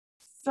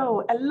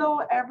So, hello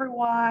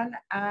everyone,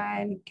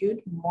 and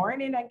good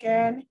morning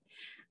again.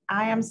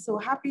 I am so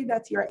happy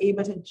that you're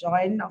able to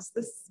join us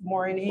this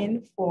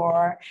morning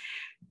for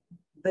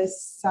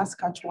this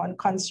Saskatchewan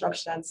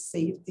Construction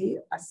Safety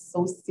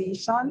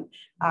Association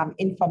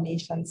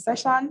information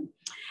session.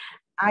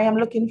 I am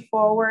looking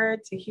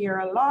forward to hear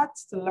a lot,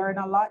 to learn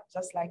a lot,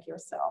 just like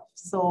yourself.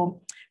 So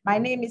my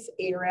name is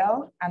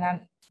Ariel, and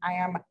I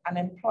am an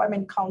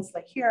employment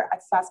counselor here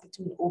at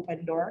Saskatoon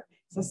Open Door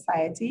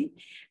Society.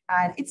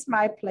 And it's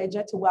my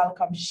pleasure to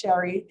welcome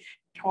Sherry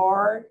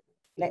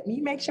let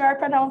me make sure I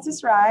pronounce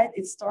this right.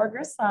 It's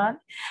Torgerson.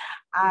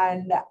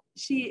 And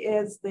she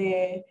is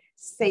the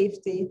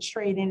safety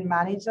training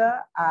manager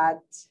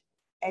at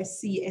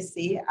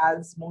SCSA,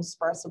 as most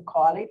persons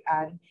call it.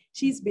 And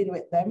she's been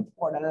with them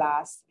for the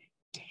last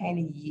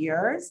 10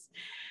 years.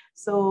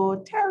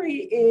 So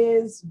Terry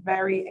is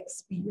very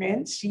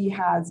experienced. She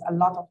has a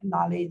lot of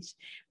knowledge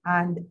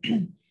and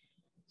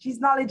she's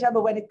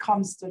knowledgeable when it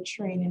comes to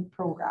training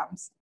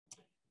programs.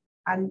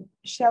 And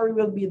Sherry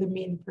will be the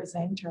main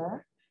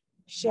presenter.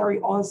 Sherry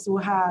also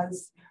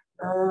has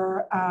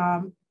her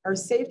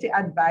safety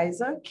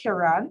advisor,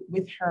 Kieran,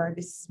 with her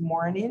this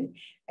morning.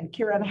 And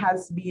Kieran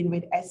has been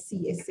with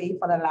SCSA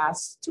for the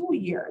last 2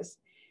 years.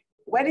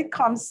 When it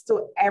comes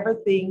to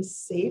everything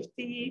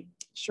safety,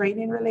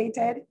 training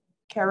related,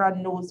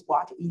 Kieran knows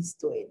what he's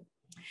doing.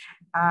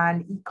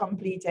 And he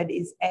completed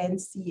his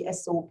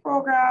NCSO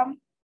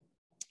program.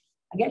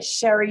 I guess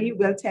Sherry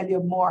will tell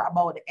you more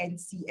about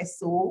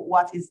NCSO,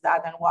 what is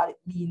that and what it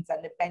means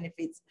and the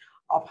benefits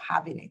of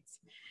having it.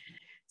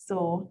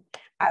 So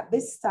at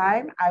this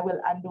time, I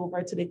will hand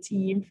over to the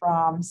team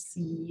from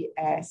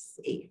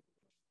CSA.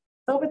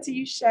 Over to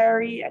you,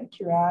 Sherry and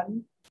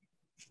Kieran.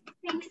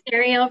 Thanks,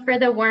 Ariel, for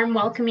the warm,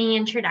 welcoming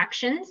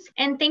introductions.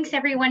 And thanks,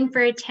 everyone,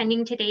 for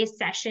attending today's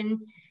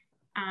session.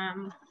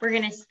 We're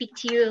going to speak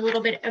to you a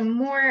little bit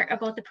more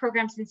about the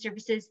programs and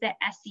services that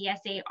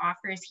SCSA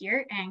offers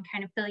here and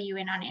kind of fill you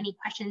in on any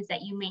questions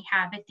that you may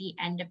have at the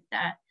end of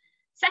the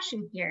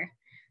session here.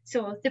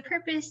 So the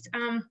purpose,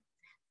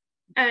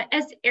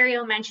 as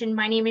Ariel mentioned,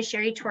 my name is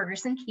Sherry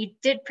Torgerson. You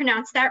did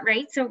pronounce that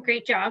right, so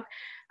great job.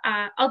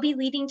 I'll be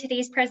leading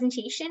today's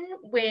presentation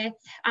with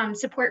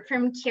support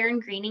from Kieran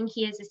Greening.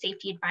 He is a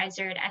safety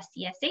advisor at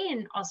SCSA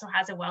and also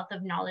has a wealth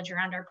of knowledge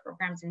around our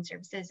programs and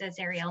services, as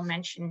Ariel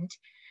mentioned.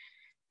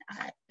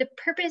 The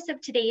purpose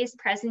of today's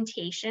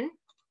presentation,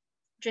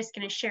 just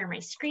going to share my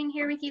screen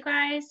here with you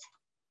guys.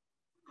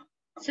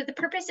 So the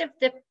purpose of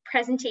the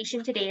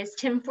presentation today is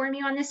to inform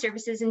you on the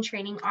services and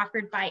training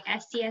offered by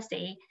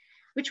SCSA,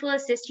 which will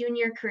assist you in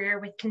your career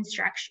with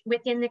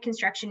within the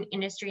construction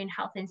industry and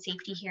health and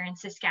safety here in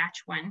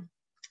Saskatchewan.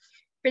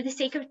 For the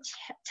sake of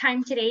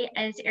time today,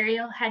 as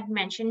Ariel had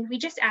mentioned, we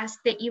just ask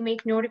that you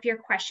make note of your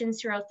questions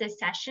throughout this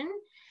session,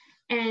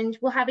 and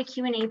we'll have a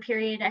Q&A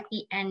period at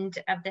the end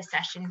of the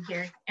session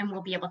here, and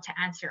we'll be able to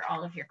answer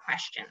all of your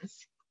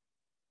questions.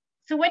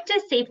 So what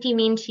does safety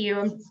mean to you?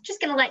 I'm just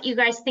going to let you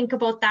guys think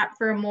about that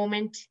for a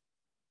moment.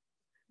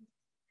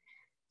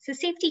 So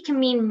safety can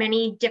mean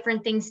many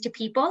different things to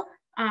people.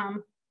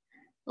 A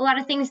lot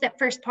of things that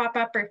first pop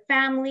up are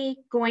family,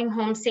 going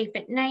home safe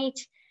at night,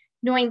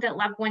 knowing that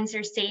loved ones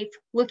are safe,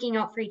 looking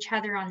out for each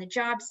other on the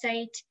job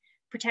site,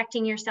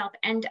 protecting yourself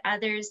and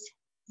others,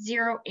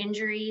 zero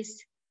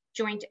injuries,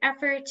 joint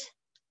effort,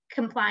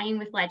 complying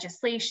with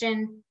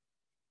legislation,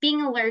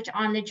 being alert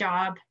on the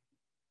job,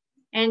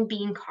 and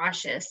being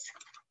cautious.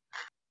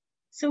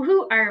 So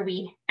who are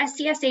we?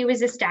 SCSA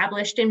was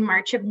established in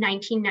March of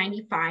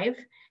 1995.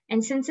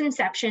 And since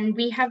inception,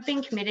 we have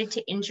been committed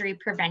to injury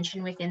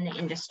prevention within the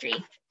industry.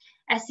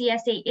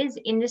 SCSA is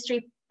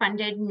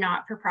industry-funded,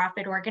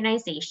 not-for-profit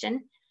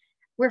organization.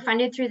 We're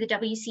funded through the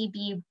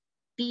WCB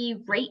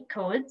rate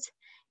codes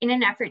in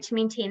an effort to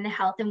maintain the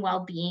health and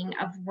well-being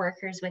of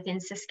workers within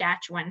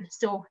Saskatchewan.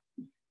 So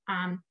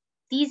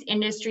these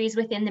industries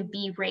within the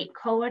B rate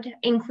code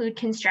include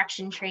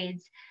construction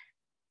trades,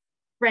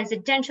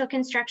 residential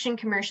construction,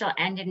 commercial,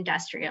 and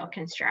industrial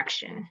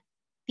construction.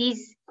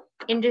 These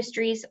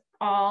industries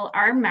all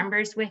are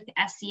members with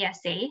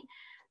SCSA,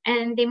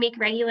 and they make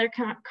regular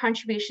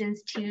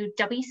contributions to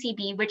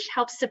WCB, which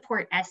helps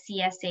support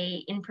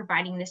SCSA in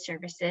providing the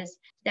services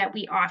that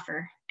we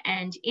offer.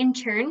 And in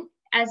turn,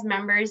 as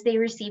members, they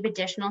receive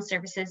additional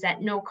services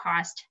at no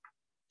cost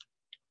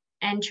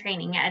and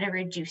training at a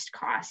reduced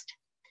cost.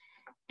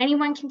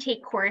 Anyone can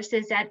take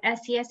courses at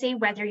SCSA,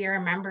 whether you're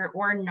a member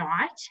or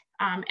not,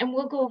 and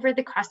we'll go over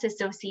the cost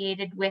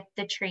associated with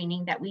the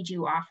training that we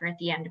do offer at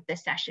the end of the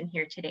session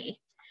here today.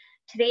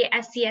 Today,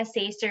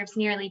 SCSA serves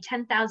nearly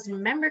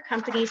 10,000 member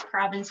companies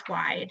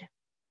province-wide.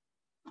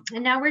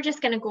 And now we're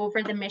just going to go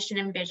over the mission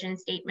and vision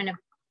statement of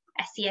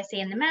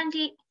SCSA and the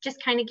mandate,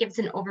 just kind of gives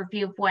an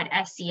overview of what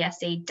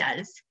SCSA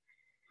does.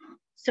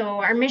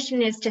 So our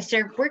mission is to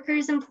serve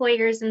workers,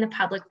 employers, and the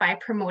public by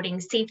promoting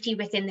safety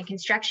within the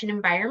construction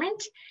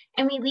environment.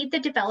 And we lead the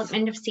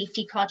development of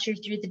safety culture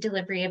through the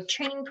delivery of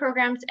training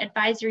programs,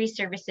 advisory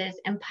services,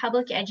 and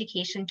public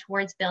education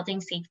towards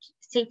building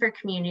safer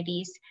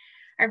communities.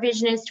 Our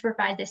vision is to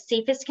provide the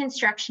safest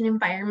construction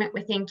environment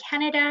within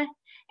Canada,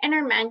 and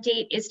our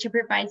mandate is to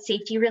provide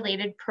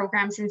safety-related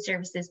programs and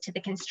services to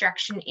the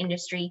construction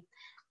industry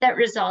that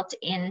result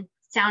in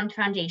sound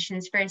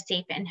foundations for a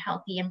safe and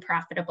healthy and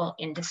profitable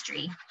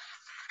industry.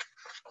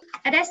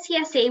 At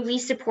SCSA, we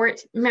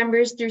support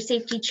members through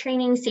safety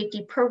training,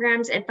 safety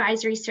programs,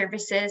 advisory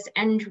services,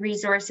 and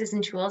resources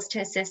and tools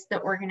to assist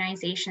the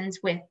organizations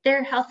with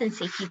their health and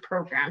safety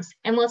programs.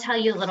 And we'll tell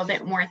you a little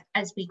bit more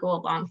as we go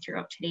along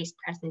throughout today's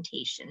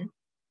presentation.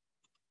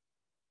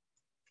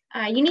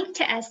 Unique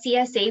to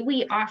SCSA,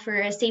 we offer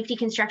a safety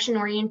construction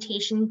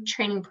orientation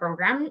training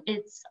program.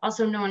 It's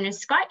also known as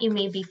SCOT. You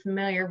may be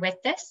familiar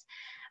with this.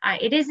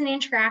 It is an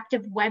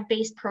interactive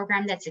web-based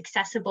program that's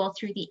accessible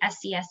through the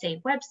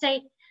SCSA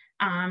website.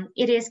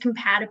 It is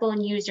compatible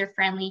and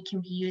user-friendly, can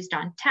be used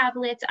on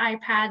tablets,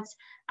 iPads,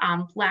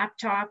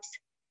 laptops.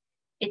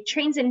 It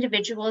trains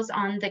individuals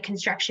on the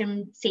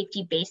construction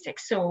safety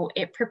basics. So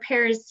it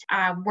prepares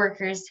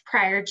workers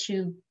prior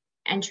to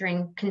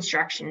entering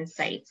construction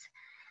sites.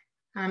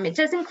 It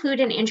does include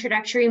an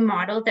introductory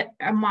module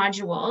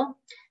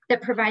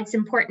that provides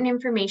important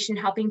information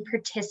helping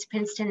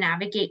participants to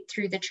navigate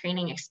through the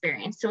training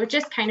experience. So it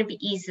just kind of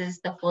eases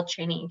the whole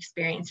training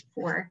experience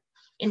for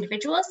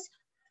individuals.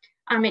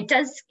 It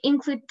does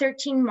include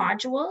 13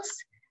 modules.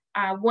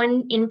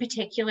 One in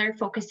particular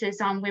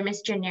focuses on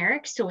WHMIS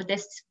generic. So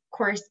this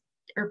course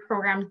or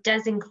program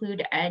does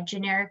include a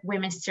generic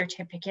WHMIS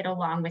certificate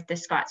along with the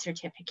SCOT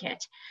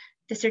certificate.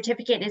 The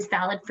certificate is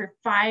valid for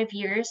 5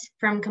 years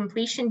from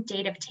completion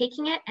date of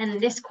taking it, and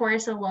this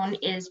course alone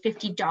is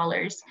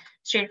 $50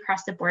 straight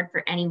across the board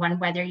for anyone,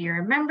 whether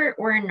you're a member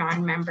or a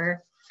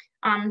non-member.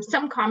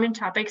 Some common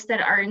topics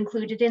that are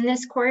included in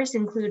this course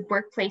include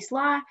workplace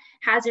law,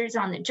 hazards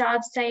on the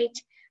job site,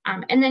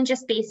 and then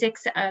just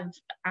basics of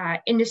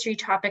industry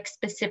topics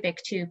specific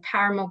to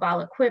power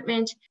mobile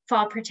equipment,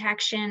 fall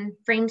protection,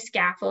 frame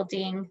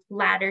scaffolding,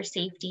 ladder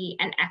safety,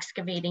 and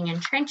excavating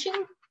and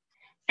trenching.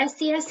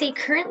 SCSA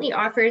currently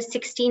offers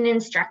 16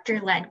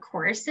 instructor-led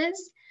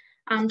courses.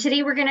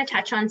 Today, we're going to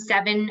touch on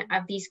 7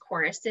 of these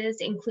courses,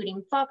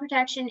 including fall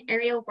protection,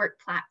 aerial work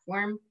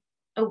platform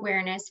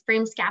awareness,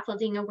 frame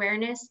scaffolding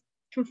awareness,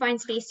 confined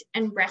space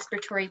and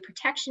respiratory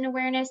protection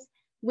awareness,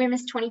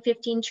 WHMIS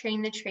 2015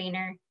 Train the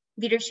Trainer,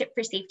 leadership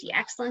for safety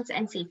excellence,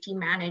 and safety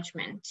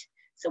management.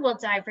 So we'll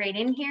dive right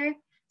in here,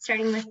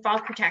 starting with fall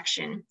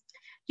protection.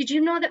 Did you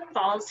know that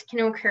falls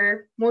can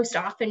occur most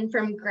often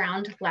from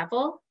ground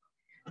level?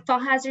 Fall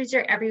hazards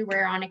are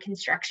everywhere on a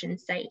construction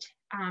site.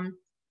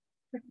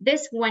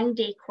 This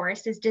one-day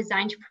course is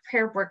designed to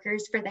prepare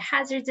workers for the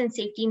hazards and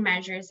safety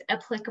measures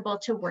applicable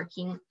to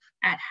working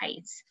at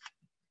heights.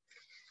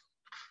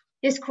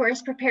 This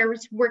course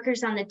prepares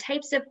workers on the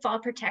types of fall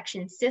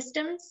protection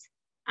systems,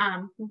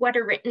 what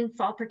a written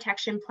fall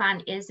protection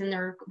plan is and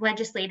the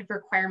legislative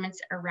requirements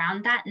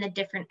around that and the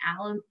different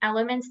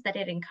elements that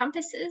it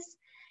encompasses.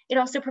 It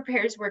also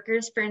prepares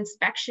workers for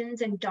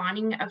inspections and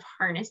donning of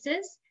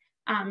harnesses.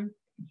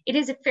 It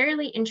is a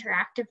fairly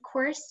interactive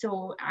course,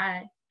 so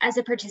as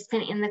a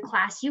participant in the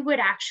class, you would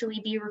actually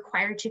be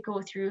required to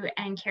go through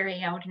and carry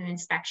out an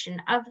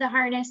inspection of the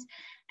harness,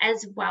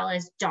 as well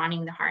as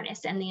donning the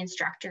harness, and the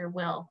instructor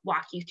will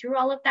walk you through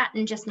all of that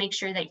and just make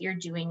sure that you're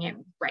doing it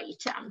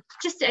right.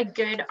 Just a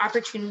good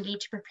opportunity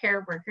to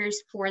prepare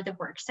workers for the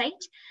work site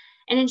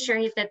and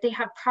ensure that they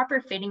have proper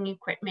fitting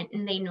equipment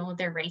and they know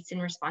their rights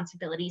and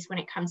responsibilities when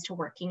it comes to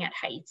working at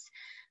heights.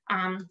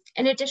 An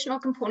additional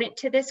component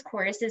to this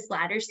course is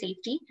ladder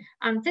safety.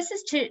 This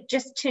is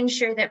just to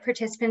ensure that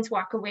participants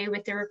walk away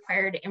with the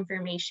required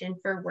information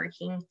for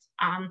working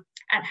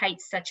at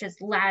heights such as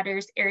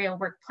ladders, aerial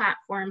work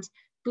platforms,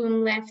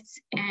 boom lifts,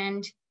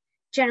 and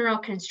general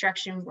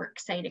construction work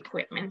site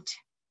equipment.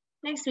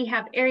 Next, we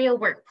have aerial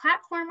work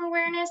platform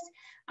awareness.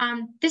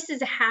 This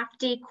is a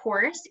half-day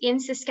course. In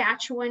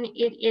Saskatchewan,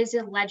 it is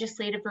a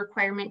legislative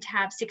requirement to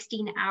have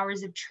 16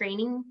 hours of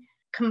training,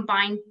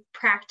 combined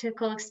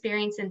practical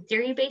experience and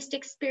theory-based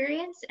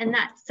experience. And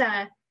that's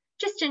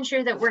just to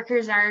ensure that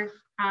workers are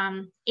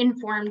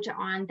informed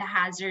on the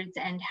hazards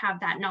and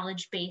have that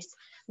knowledge base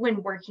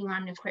when working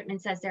on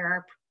equipment, as there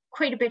are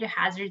quite a bit of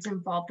hazards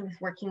involved with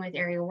working with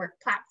aerial work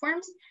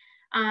platforms.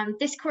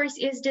 This course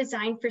is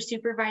designed for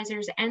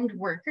supervisors and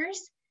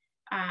workers.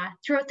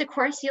 Throughout the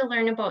course, you'll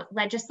learn about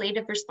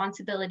legislative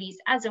responsibilities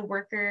as a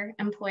worker,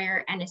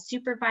 employer, and a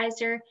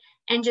supervisor,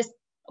 and just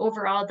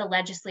overall the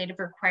legislative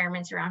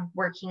requirements around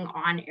working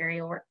on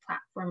aerial work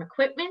platform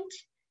equipment.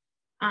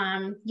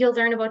 You'll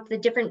learn about the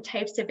different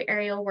types of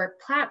aerial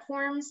work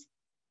platforms,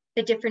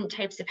 the different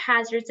types of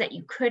hazards that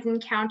you could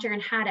encounter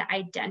and how to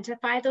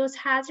identify those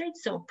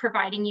hazards. So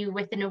providing you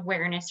with an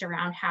awareness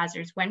around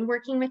hazards when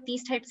working with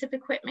these types of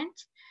equipment.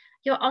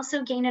 You'll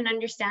also gain an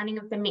understanding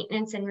of the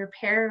maintenance and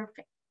repair of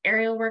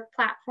aerial work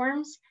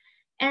platforms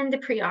and the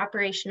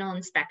pre-operational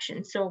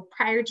inspection. So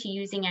prior to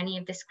using any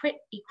of this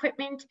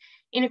equipment,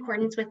 in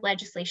accordance with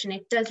legislation,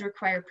 it does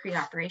require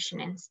pre-operation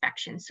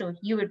inspection. So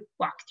you would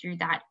walk through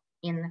that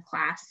in the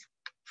class.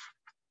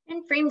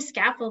 And frame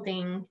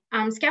scaffolding.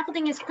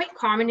 Scaffolding is quite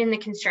common in the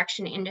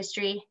construction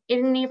industry. It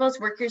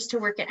enables workers to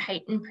work at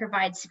height and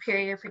provide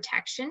superior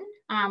protection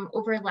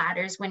over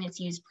ladders when it's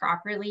used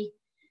properly.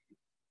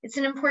 It's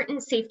an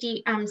important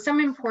safety,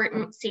 some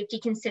important safety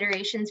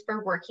considerations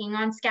for working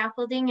on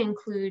scaffolding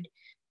include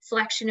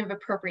selection of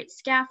appropriate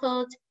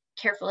scaffold,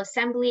 careful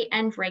assembly,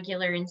 and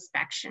regular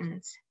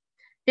inspections.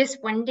 This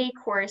one-day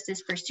course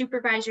is for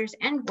supervisors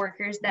and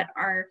workers that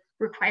are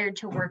required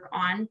to work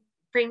on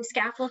frame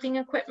scaffolding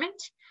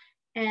equipment.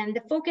 And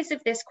the focus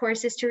of this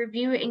course is to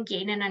review and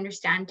gain an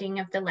understanding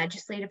of the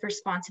legislative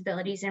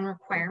responsibilities and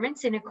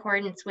requirements in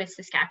accordance with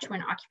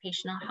Saskatchewan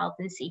Occupational Health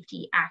and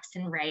Safety Acts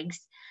and Regs.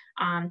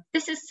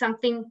 This is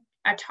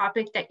a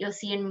topic that you'll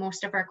see in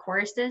most of our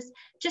courses,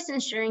 just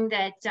ensuring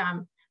that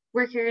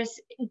workers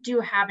do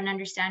have an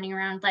understanding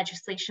around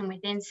legislation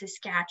within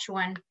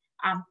Saskatchewan,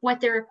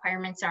 what their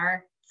requirements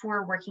are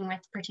for working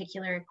with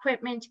particular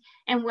equipment,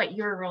 and what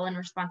your role and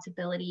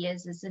responsibility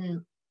is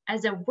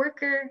as a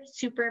worker,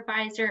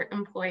 supervisor,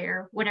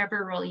 employer,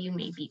 whatever role you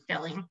may be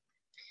filling.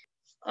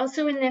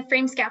 Also in the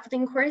frame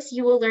scaffolding course,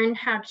 you will learn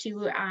how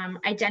to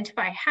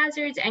identify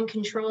hazards and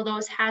control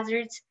those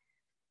hazards,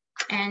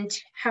 and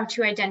how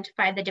to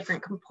identify the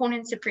different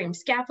components of frame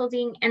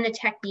scaffolding and the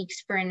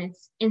techniques for an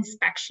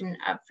inspection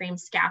of frame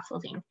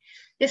scaffolding.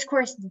 This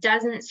course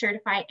doesn't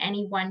certify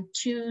anyone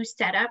to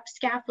set up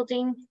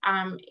scaffolding.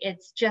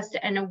 It's just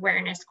an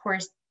awareness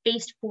course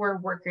based for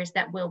workers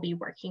that will be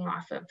working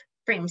off of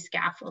frame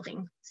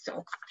scaffolding.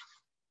 So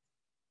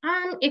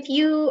if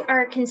you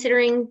are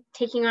considering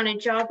taking on a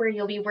job where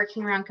you'll be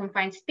working around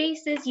confined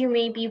spaces, you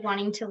may be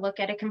wanting to look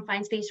at a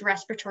confined space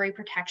respiratory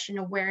protection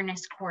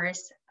awareness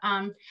course.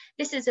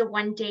 This is a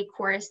one-day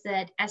course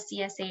that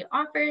SCSA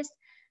offers,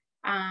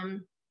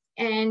 and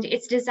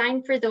it's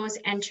designed for those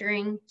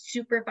entering,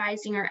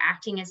 supervising, or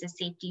acting as a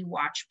safety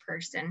watch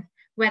person,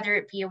 whether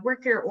it be a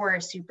worker or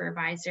a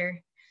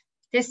supervisor.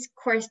 This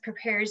course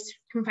prepares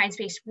confined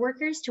space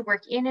workers to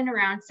work in and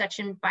around such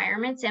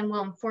environments and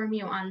will inform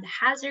you on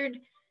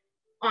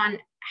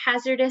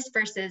hazardous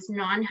versus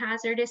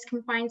non-hazardous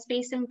confined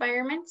space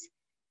environments.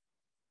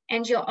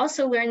 And you'll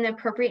also learn the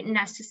appropriate and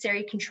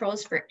necessary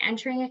controls for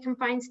entering a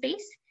confined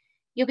space.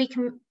 You'll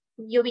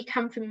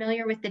become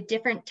familiar with the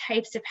different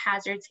types of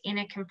hazards in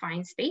a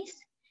confined space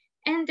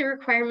and the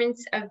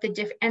requirements of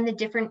the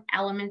different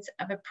elements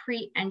of a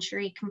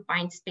pre-entry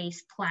confined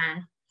space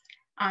plan.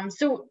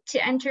 So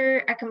to enter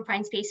a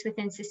confined space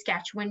within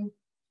Saskatchewan,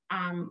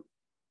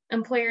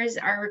 employers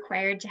are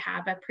required to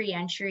have a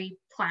pre-entry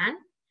plan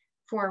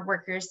for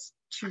workers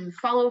to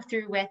follow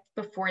through with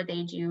before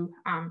they do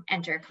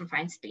enter a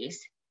confined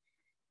space.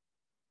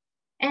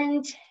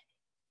 And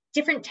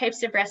different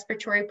types of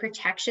respiratory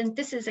protection.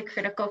 This is a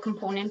critical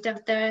component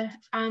of the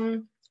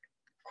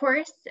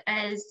course,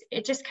 as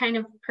it just kind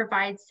of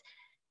provides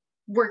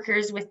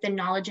workers with the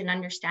knowledge and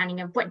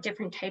understanding of what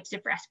different types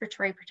of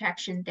respiratory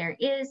protection there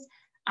is,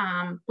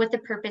 what the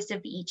purpose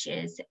of each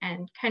is,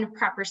 and kind of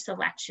proper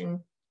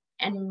selection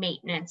and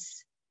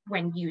maintenance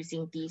when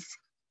using these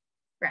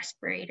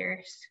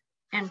respirators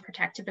and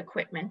protective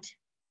equipment.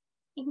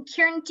 And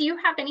Kieran, do you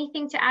have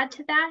anything to add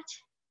to that?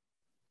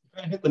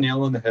 I hit the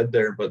nail on the head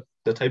there, but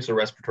the types of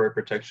respiratory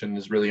protection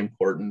is really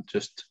important,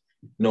 just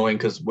knowing,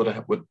 because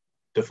what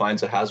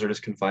defines a hazardous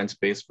confined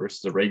space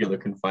versus a regular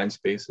confined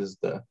space is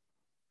an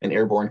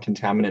airborne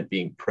contaminant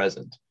being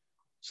present.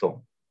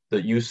 So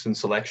the use and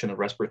selection of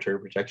respiratory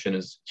protection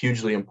is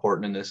hugely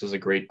important, and this is a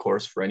great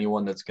course for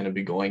anyone that's going to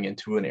be going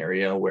into an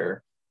area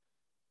where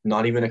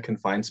not even a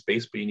confined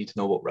space, but you need to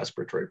know about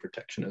respiratory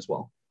protection as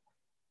well.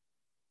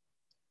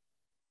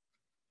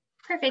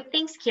 Perfect,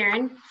 thanks,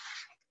 Kieran.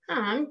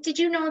 Did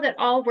you know that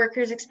all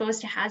workers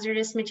exposed to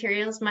hazardous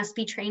materials must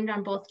be trained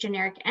on both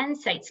generic and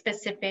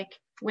site-specific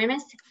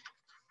WHMIS?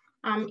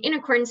 In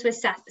accordance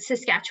with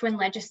Saskatchewan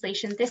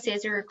legislation, this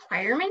is a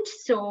requirement.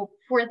 So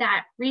for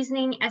that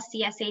reasoning,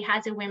 SCSA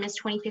has a WHMIS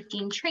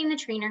 2015 Train the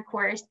Trainer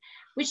course,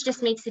 which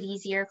just makes it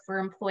easier for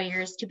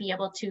employers to be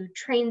able to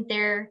train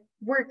their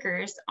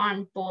workers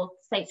on both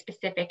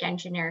site-specific and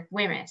generic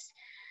WHMIS.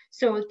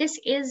 So this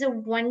is a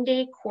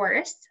one-day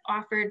course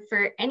offered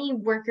for any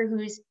worker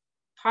who's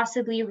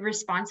possibly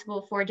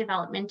responsible for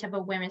development of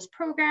a WHMIS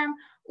program,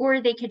 or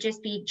they could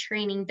just be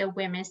training the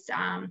WHMIS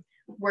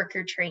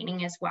worker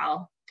training as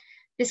well.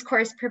 This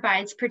course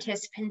provides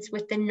participants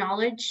with the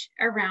knowledge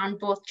around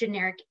both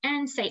generic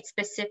and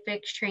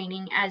site-specific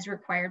training as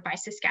required by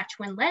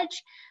Saskatchewan Leg.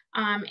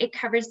 It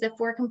covers the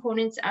 4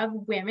 components of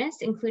WHMIS,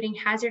 including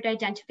hazard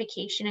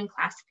identification and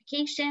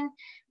classification,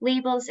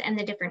 labels and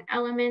the different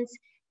elements,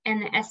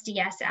 and the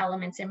SDS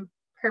elements and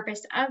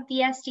purpose of the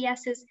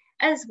SDSs.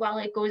 As well,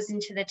 it goes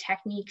into the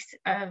techniques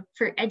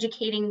for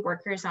educating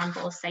workers on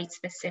both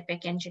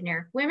site-specific and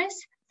generic WHMIS.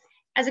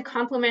 As a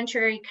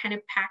complementary kind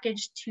of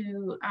package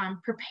to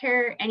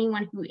prepare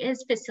anyone who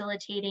is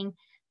facilitating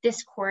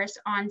this course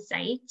on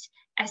site,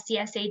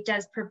 SCSA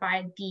does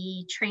provide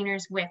the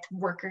trainers with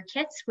worker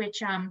kits,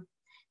 which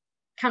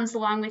comes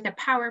along with a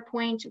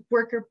PowerPoint,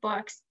 worker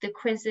books, the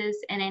quizzes,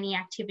 and any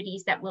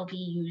activities that will be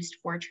used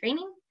for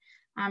training.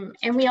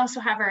 And we also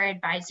have our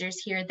advisors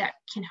here that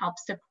can help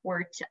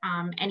support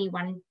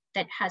anyone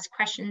that has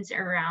questions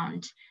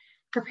around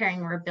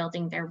preparing or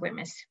building their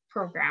WMIS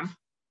program.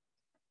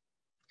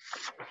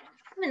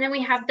 And then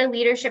we have the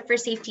Leadership for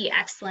Safety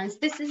Excellence.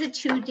 This is a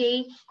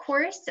 2-day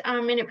course,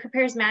 and it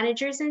prepares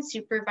managers and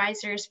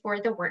supervisors for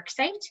the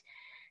worksite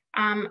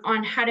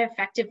on how to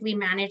effectively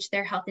manage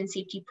their health and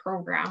safety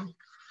program.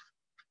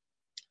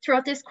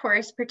 Throughout this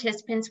course,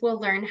 participants will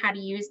learn how to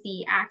use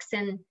the acts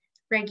and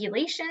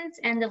regulations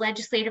and the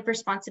legislative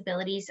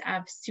responsibilities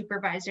of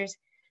supervisors,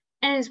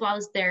 and as well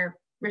as their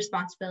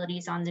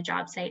responsibilities on the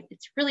job site.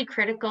 It's really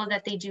critical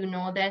that they do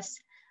know this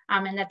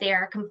and that they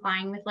are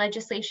complying with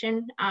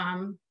legislation,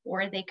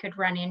 or they could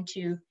run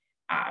into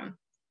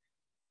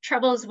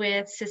troubles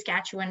with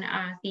Saskatchewan,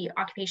 the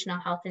occupational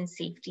health and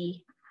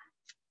safety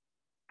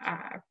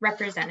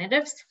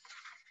representatives.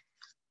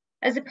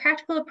 As a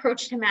practical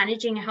approach to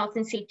managing a health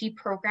and safety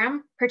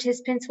program,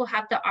 participants will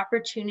have the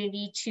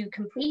opportunity to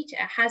complete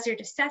a hazard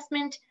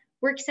assessment,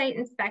 worksite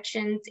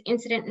inspections,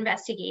 incident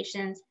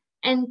investigations,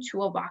 and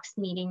toolbox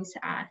meetings.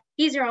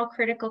 These are all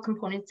critical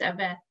components of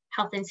a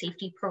health and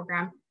safety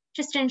program,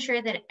 just to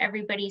ensure that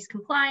everybody's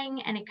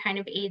complying, and it kind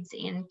of aids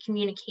in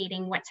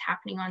communicating what's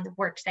happening on the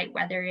worksite,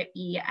 whether it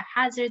be a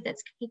hazard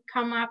that's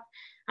come up,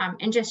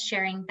 and just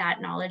sharing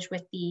that knowledge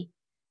with the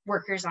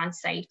workers on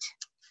site.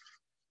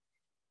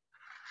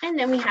 And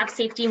then we have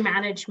safety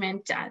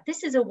management.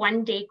 This is a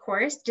 1-day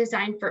course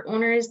designed for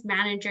owners,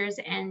 managers,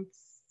 and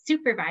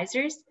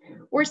supervisors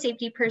or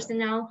safety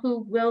personnel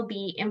who will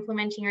be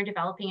implementing or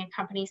developing a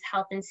company's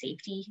health and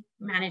safety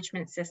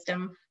management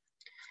system.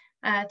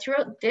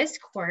 Throughout this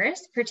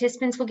course,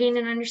 participants will gain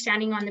an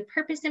understanding on the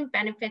purpose and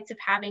benefits of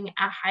having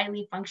a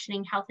highly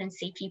functioning health and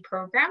safety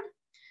program.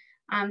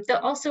 They'll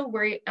also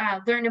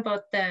learn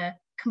about the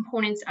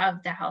components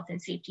of the health and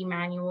safety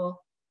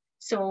manual.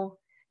 So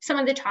some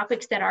of the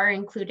topics that are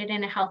included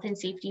in a health and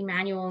safety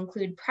manual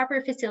include proper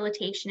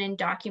facilitation and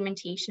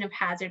documentation of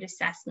hazard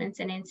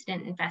assessments and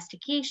incident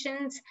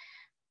investigations,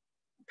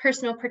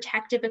 personal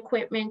protective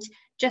equipment,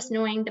 just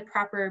knowing the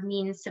proper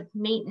means of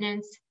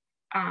maintenance,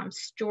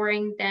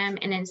 storing them,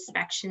 and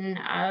inspection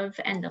of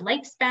and the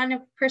lifespan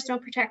of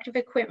personal protective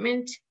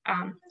equipment,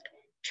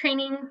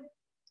 training,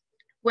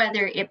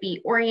 whether it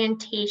be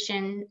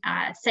orientation,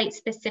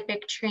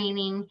 site-specific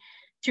training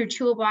through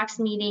toolbox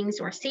meetings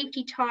or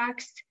safety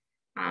talks.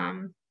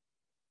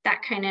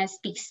 That kind of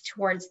speaks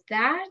towards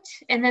that.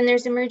 And then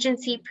there's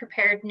emergency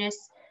preparedness,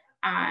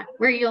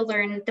 where you'll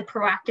learn the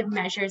proactive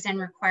measures and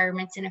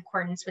requirements in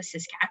accordance with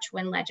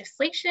Saskatchewan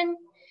legislation.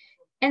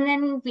 And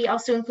then we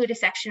also include a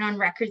section on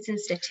records and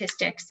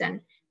statistics and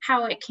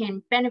how it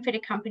can benefit a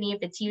company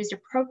if it's used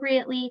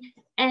appropriately.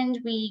 And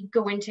we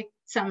go into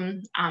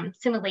some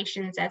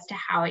simulations as to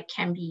how it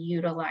can be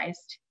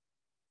utilized.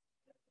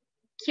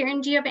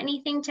 Kieran, do you have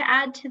anything to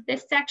add to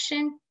this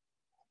section?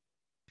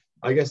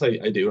 I guess I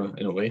do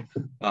in a way.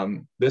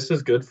 This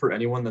is good for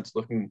anyone that's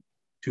looking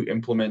to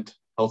implement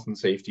health and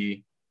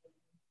safety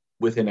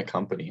within a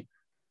company.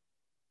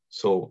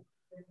 So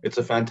it's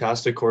a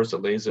fantastic course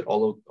that lays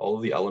all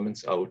of the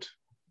elements out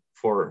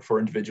for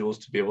individuals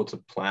to be able to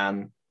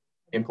plan,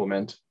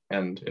 implement,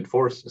 and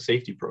enforce a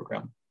safety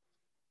program.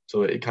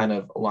 So it kind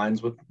of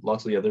aligns with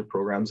lots of the other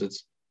programs.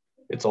 It's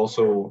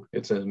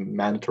a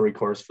mandatory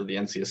course for the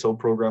NCSO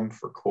program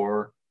for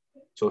core.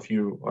 So if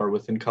you are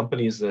within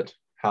companies that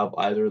have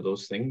either of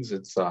those things,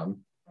 it's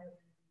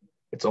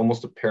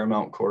almost a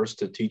paramount course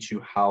to teach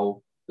you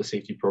how the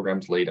safety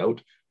program's laid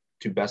out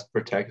to best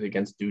protect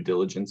against due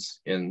diligence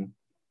in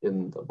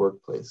the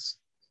workplace.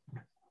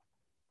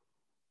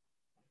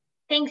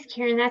 Thanks,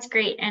 Kieran, that's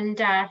great.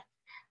 And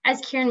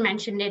as Kieran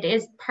mentioned, it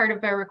is part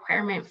of a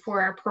requirement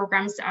for our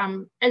programs,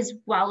 as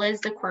well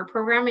as the core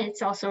program.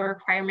 It's also a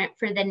requirement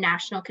for the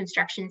National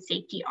Construction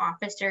Safety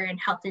Officer and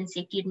Health and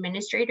Safety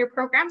Administrator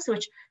programs,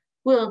 which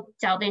we'll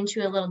delve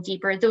into a little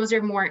deeper. Those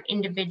are more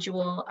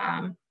individual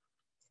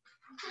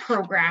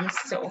programs,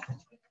 so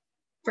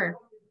for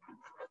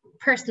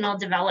personal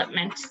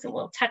development. So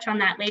we'll touch on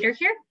that later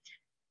here.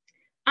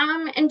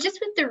 And just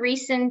with the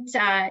recent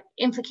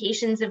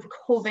implications of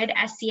COVID,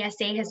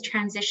 SCSA has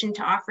transitioned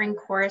to offering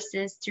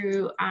courses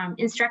through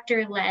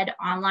instructor-led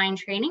online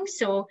training.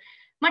 So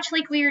much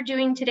like we are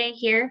doing today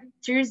here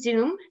through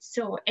Zoom.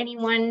 So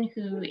anyone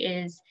who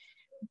is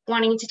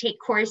wanting to take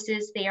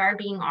courses, they are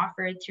being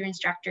offered through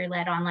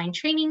instructor-led online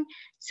training.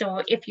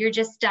 So if you're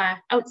just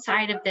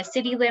outside of the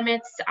city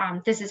limits,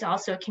 this is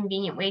also a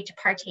convenient way to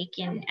partake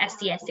in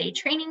SCSA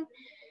training.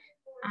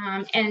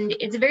 And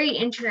it's very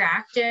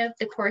interactive.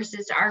 The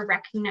courses are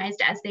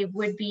recognized as they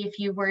would be if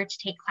you were to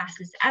take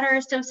classes at our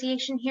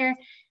association here.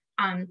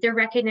 They're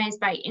recognized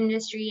by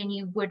industry, and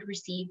you would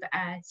receive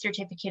a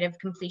certificate of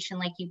completion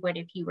like you would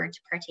if you were to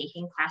partake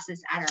in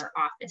classes at our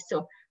office.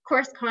 So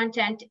course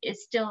content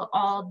is still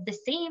all the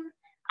same.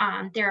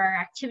 There are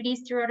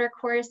activities throughout our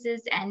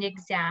courses and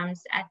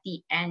exams at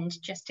the end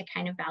just to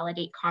kind of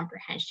validate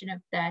comprehension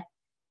of the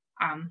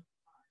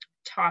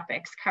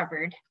topics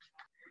covered.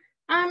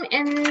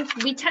 And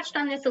we touched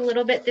on this a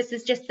little bit. This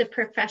is just the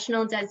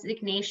professional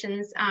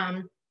designations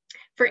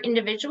for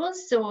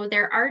individuals. So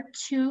there are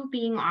two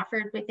being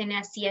offered within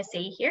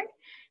SCSA here.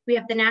 We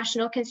have the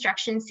National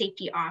Construction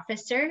Safety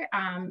Officer,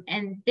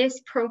 and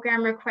this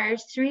program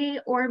requires 3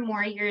 or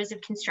more years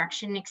of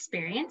construction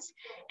experience.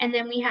 And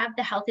then we have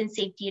the Health and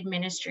Safety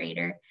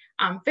Administrator,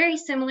 very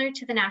similar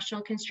to the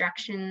National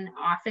Construction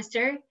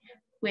Officer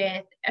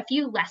with a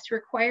few less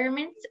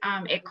requirements.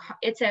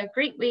 It's a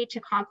great way to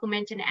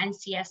complement an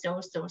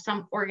NCSO. So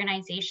some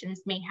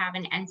organizations may have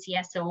an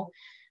NCSO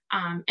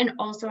and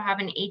also have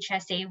an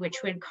HSA, which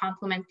would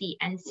complement the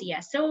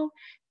NCSO.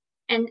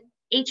 And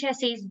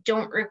HSAs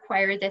don't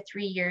require the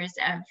 3 years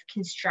of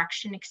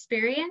construction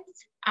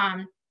experience.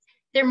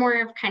 They're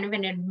more of kind of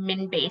an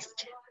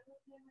admin-based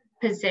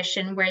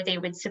position where they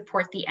would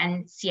support the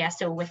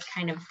NCSO with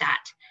kind of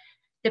that,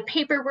 the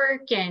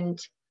paperwork and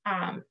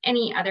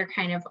any other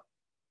kind of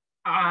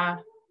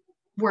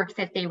work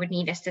that they would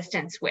need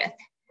assistance with.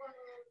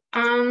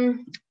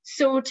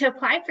 So to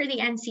apply for the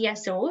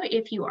NCSO,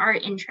 if you are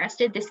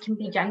interested, this can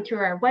be done through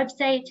our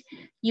website.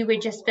 You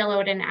would just fill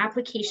out an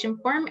application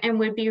form and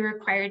would be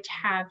required to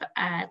have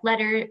a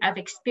letter of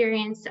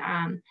experience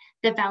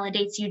that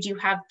validates you do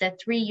have the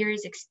 3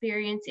 years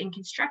experience in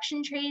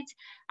construction trades.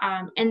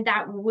 And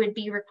that would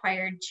be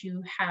required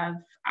to have,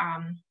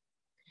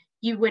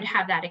 you would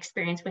have that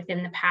experience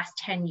within the past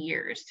 10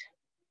 years.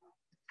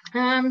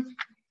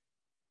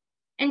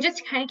 And just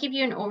to kind of give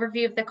you an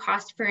overview of the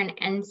cost for an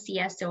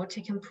NCSO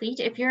to complete,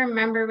 if you're a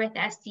member with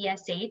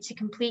SCSA, to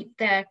complete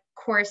the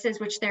courses,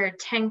 which there are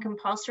 10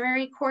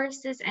 compulsory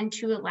courses and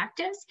 2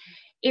 electives,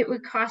 it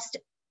would cost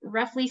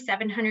roughly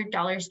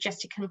 $700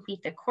 just to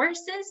complete the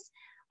courses.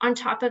 On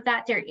top of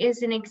that, there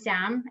is an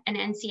exam, an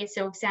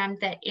NCSO exam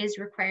that is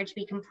required to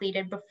be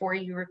completed before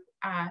you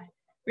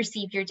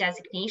receive your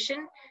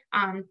designation.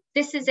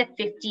 This is a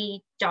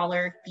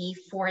 $50 fee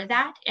for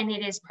that, and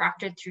it is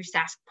proctored through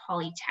Sask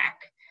Polytech.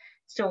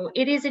 So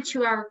it is a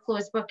 2-hour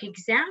closed book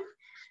exam.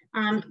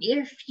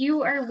 If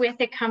you are with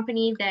a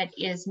company that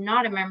is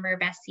not a member of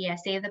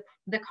SCSA,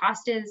 the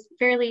cost is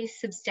fairly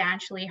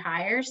substantially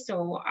higher,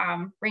 so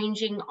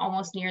ranging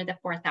almost near the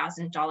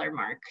 $4,000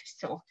 mark.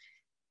 So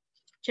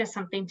just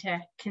something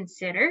to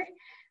consider.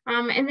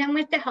 And then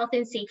with the Health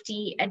and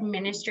Safety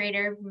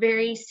Administrator,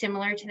 very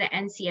similar to the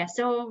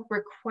NCSO,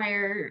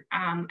 require,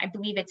 I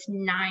believe it's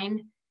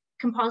 9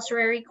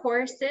 compulsory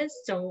courses.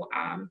 So,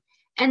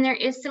 and there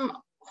is some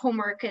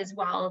homework as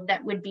well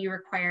that would be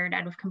required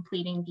out of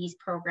completing these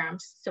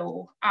programs.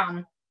 So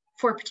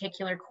for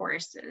particular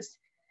courses,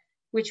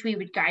 which we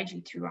would guide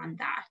you through on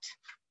that.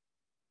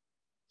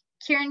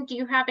 Kieran, do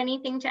you have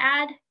anything to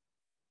add?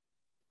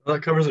 Well,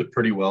 that covers it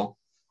pretty well.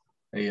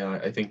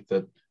 I think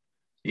that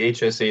the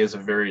HSA is a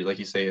very, like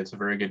you say, it's a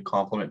very good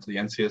complement to the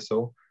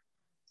NCSO.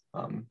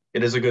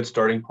 It is a good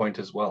starting point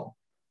as well.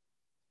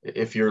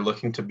 If you're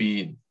looking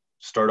to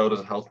start out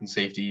as a health and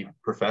safety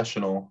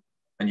professional,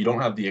 and you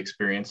don't have the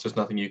experience, there's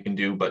nothing you can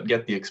do but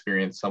get the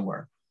experience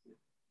somewhere.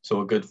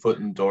 So a good foot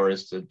in the door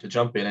is to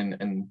jump in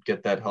and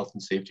get that health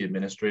and safety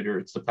administrator.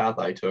 It's the path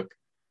I took.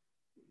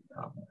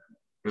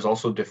 There's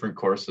also different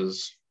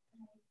courses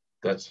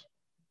that's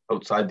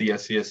outside the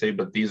SCSA,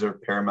 but these are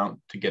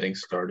paramount to getting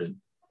started.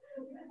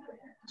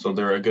 So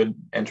they're a good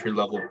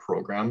entry-level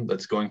program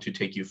that's going to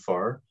take you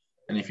far.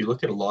 And if you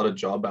look at a lot of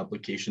job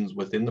applications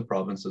within the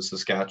province of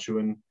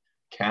Saskatchewan,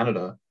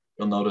 Canada,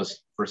 you'll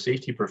notice for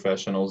safety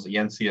professionals, the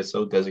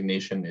NCSO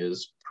designation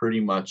is pretty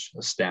much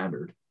a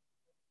standard.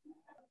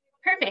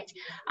 Perfect.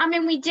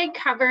 And we did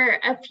cover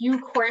a few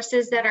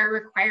courses that are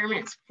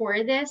requirements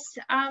for this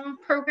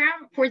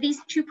program, for these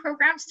 2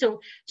 programs. So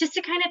just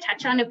to kind of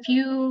touch on a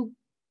few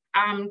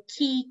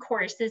key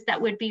courses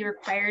that would be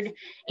required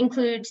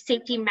include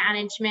safety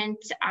management,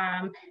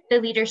 the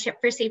leadership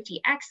for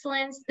safety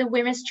excellence, the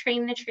Women's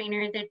Train the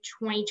Trainer, the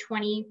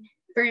 2020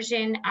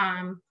 version,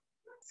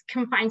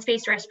 confined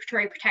space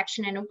respiratory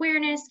protection and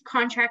awareness,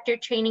 contractor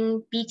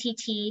training,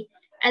 BTT,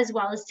 as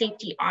well as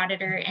safety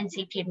auditor and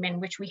safety admin,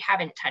 which we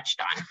haven't touched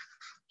on,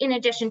 in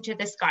addition to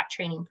the Scott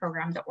training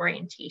program, the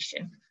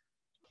orientation.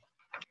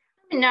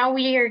 And now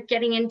we are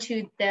getting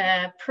into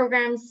the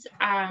programs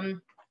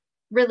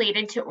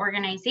related to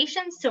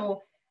organizations.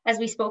 So as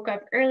we spoke of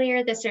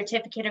earlier, the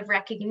Certificate of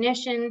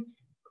Recognition,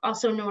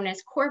 also known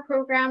as CORE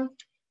program,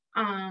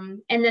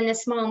 and then the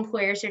Small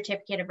Employer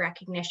Certificate of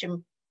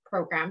Recognition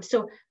program.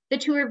 So the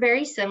 2 are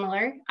very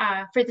similar.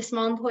 For the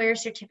Small Employer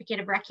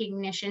Certificate of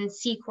Recognition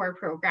C-Corps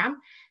program,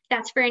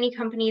 that's for any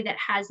company that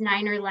has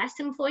 9 or less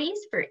employees.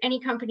 For any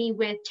company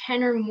with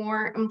 10 or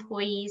more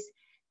employees,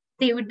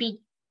 they would be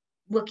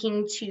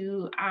looking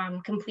to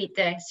complete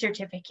the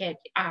Certificate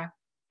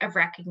of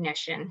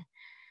Recognition.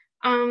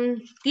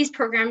 These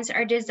programs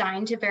are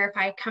designed to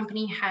verify a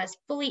company has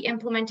fully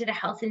implemented a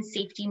health and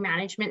safety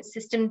management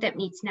system that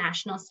meets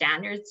national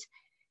standards.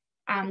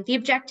 The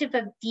objective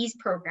of these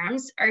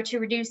programs are to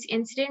reduce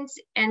incidents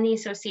and the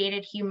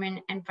associated human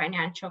and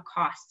financial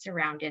costs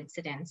around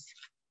incidents.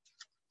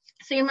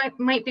 So you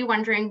might be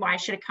wondering, why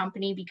should a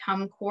company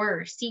become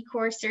CORE or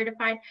C-Corps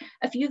certified?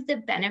 A few of the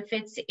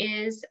benefits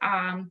is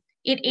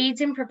It aids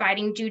in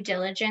providing due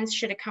diligence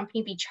should a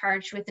company be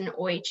charged with an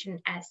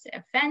OH&S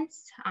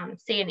offense.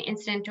 Say an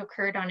incident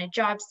occurred on a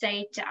job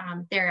site,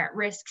 they're at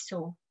risk.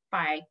 So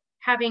by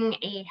having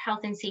a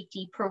health and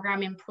safety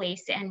program in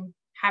place and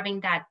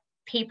having that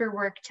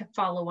paperwork to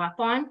follow up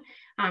on,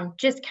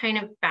 just kind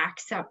of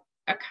backs up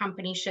a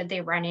company should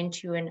they run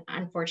into an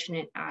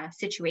unfortunate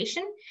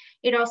situation.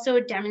 It also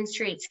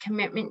demonstrates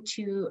commitment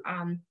to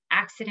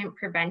accident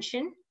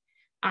prevention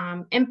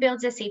and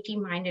builds a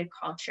safety-minded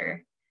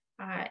culture.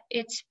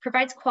 It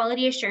provides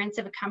quality assurance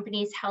of a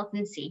company's health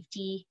and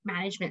safety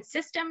management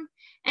system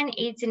and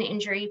aids in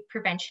injury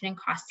prevention and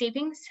cost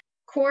savings.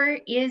 CORE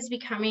is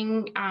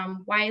becoming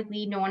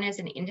widely known as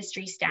an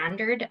industry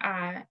standard.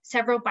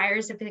 Several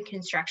buyers of the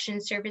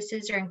construction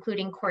services are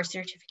including CORE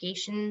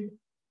certification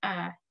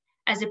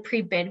as a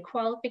pre-bid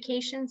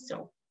qualification.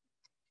 So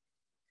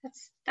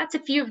that's a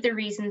few of the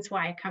reasons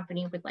why a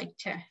company would like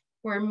to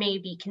or may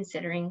be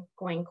considering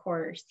going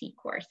CORE or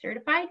C-CORE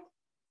certified.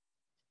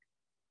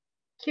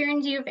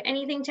 Kieran, do you have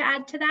anything to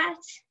add to that?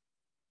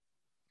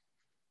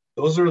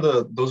 Those are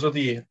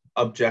the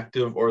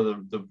objective or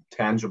the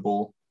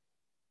tangible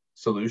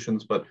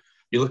solutions, but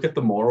you look at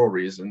the moral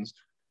reasons.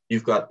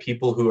 You've got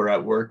people who are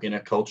at work in a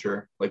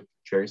culture, like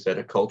Jerry said,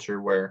 a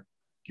culture where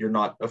you're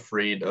not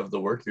afraid of the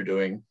work you're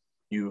doing.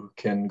 You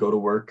can go to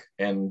work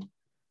and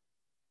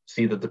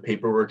see that the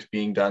paperwork's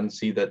being done,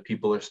 see that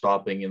people are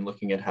stopping and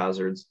looking at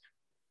hazards,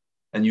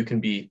 and you can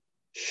be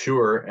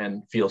sure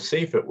and feel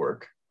safe at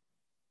work.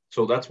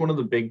 So that's one of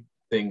the big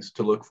things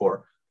to look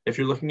for. If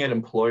you're looking at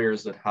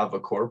employers that have a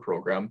CORE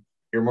program,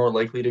 you're more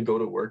likely to go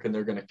to work and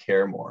they're going to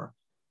care more.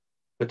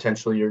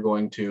 Potentially, you're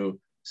going to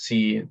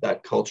see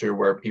that culture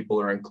where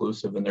people are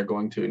inclusive and they're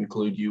going to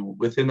include you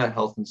within that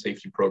health and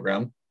safety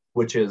program,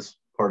 which is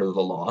part of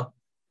the law.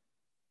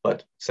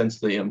 But since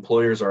the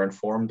employers are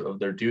informed of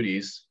their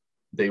duties,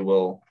 they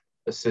will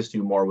assist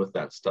you more with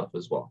that stuff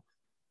as well.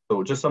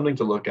 So just something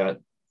to look at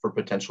for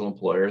potential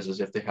employers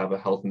is if they have a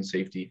health and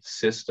safety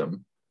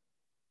system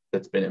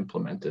that's been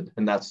implemented.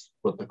 And that's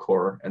what the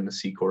CORE and the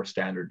C-CORE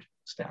standard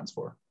stands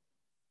for.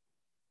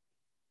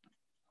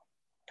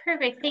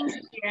 Perfect, thanks,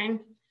 Kieran.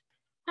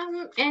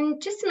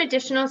 And just some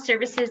additional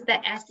services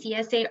that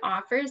SCSA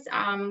offers,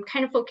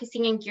 kind of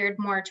focusing and geared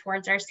more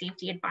towards our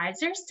safety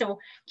advisors. So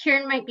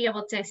Kieran might be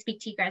able to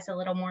speak to you guys a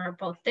little more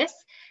about this,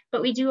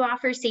 but we do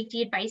offer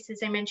safety advice,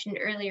 as I mentioned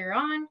earlier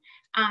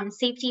on,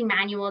 safety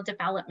manual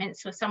development.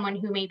 So someone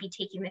who may be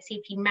taking the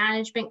safety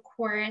management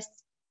course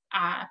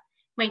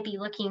might be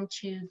looking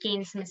to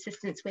gain some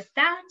assistance with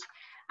that.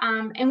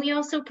 And we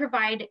also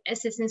provide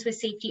assistance with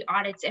safety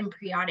audits and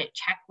pre-audit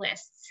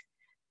checklists.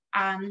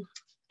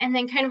 And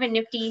then kind of a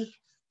nifty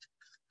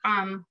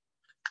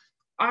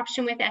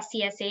option with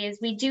SCSA is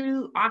we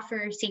do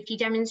offer safety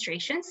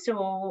demonstrations.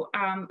 So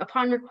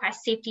upon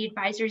request, safety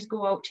advisors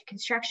go out to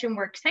construction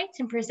work sites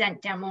and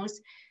present demos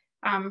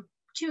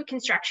to a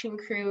construction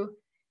crew.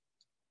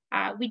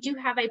 We do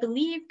have, I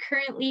believe,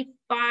 currently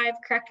 5,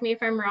 correct me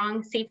if I'm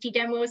wrong, safety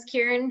demos,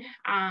 Kieran.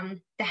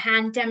 The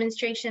hand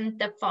demonstration,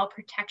 the fall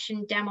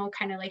protection demo,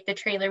 kind of like the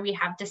trailer we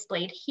have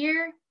displayed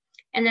here.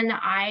 And then the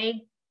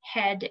eye,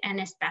 head,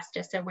 and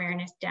asbestos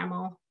awareness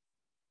demo.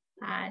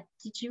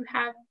 Did you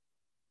have?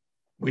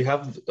 We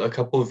have a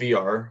couple of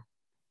VR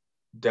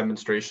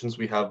demonstrations.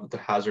 We have the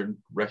hazard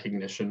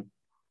recognition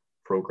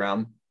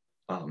program.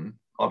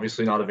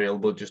 Obviously not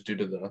available just due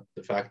to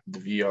the fact that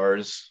the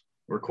VRs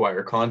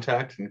require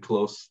contact and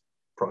close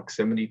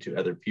proximity to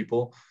other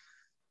people.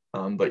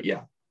 But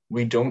yeah,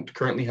 we don't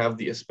currently have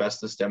the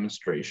asbestos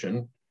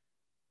demonstration,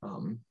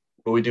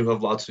 but we do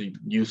have lots of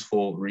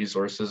useful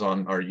resources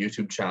on our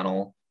YouTube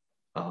channel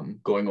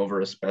going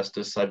over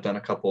asbestos. I've done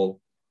a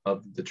couple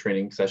of the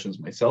training sessions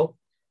myself.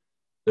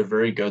 They're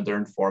very good, they're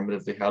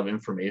informative, they have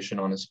information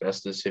on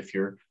asbestos. If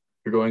you're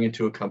going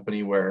into a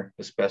company where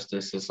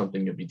asbestos is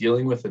something you'll be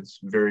dealing with, it's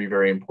very,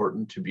 very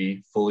important to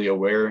be fully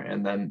aware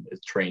and then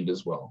trained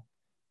as well.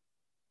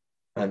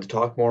 And to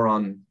talk more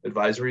on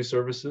advisory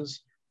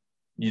services,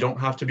 you don't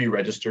have to be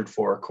registered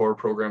for a CORE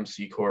program,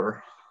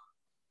 C-CORE.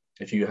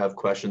 If you have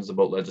questions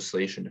about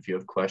legislation, if you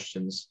have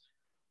questions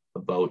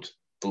about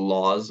the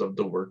laws of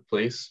the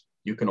workplace,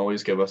 you can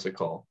always give us a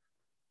call.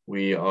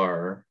 We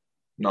are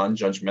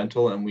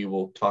non-judgmental and we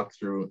will talk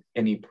through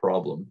any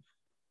problem.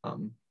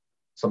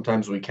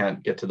 Sometimes we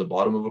can't get to the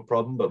bottom of a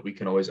problem, but we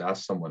can always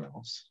ask someone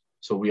else.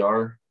 So we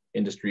are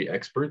industry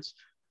experts,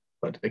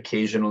 but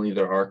occasionally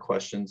there are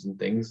questions and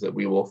things that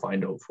we will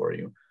find out for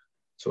you.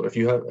 So if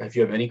you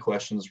have any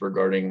questions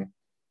regarding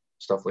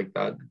stuff like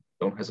that,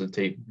 don't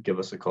hesitate, give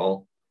us a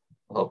call.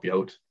 I'll help you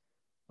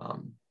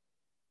out.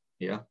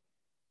 Yeah.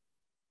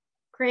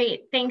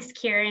 Great, thanks,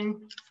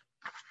 Kieran.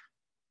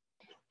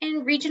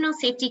 In regional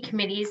safety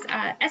committees,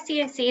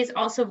 SCSA is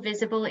also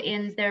visible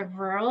in the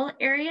rural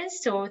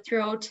areas. So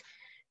throughout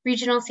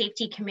regional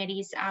safety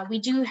committees, we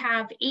do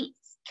have 8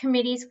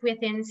 committees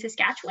within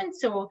Saskatchewan.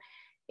 So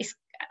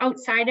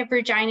outside of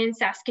Regina and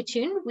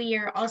Saskatoon, we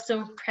are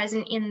also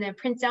present in the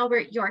Prince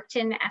Albert,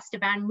 Yorkton,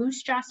 Estevan,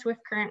 Moose Jaw,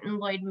 Swift Current, and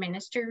Lloyd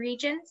Minister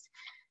regions.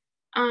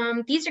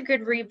 These are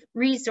good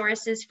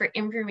resources for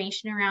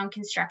information around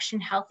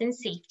construction health and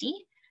safety.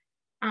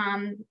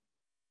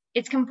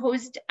 It's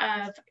composed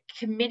of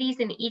committees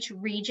in each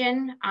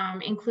region,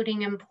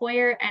 including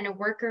employer and a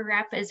worker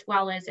rep, as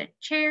well as a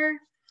chair.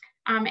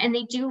 And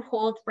they do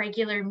hold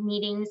regular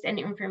meetings and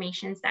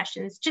information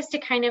sessions just to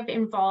kind of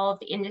involve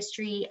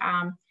industry.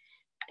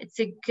 It's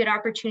a good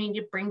opportunity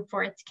to bring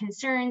forth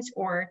concerns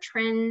or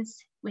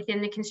trends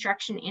within the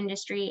construction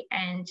industry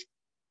and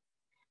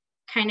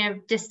kind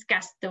of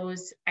discuss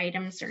those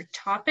items or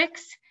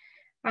topics.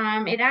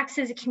 It acts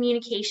as a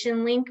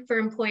communication link for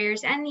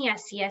employers and the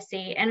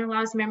SCSA and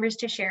allows members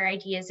to share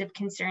ideas of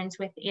concerns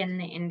within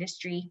the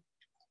industry.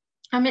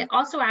 It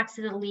also acts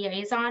as a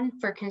liaison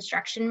for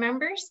construction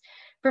members,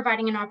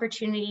 providing an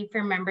opportunity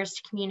for members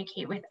to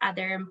communicate with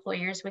other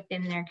employers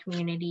within their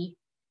community.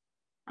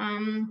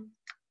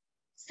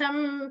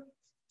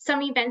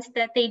 Some events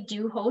that they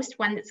do host,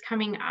 one that's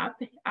coming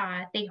up,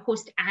 they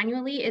host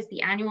annually, is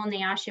the annual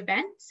NAOSH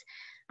events.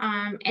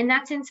 And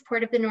that's in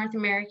support of the North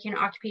American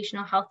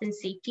Occupational Health and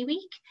Safety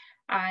Week.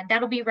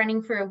 That'll be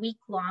running for a week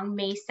long,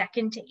 May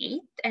 2nd to 8th.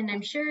 And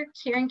I'm sure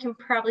Kieran can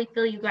probably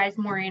fill you guys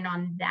more in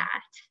on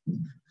that.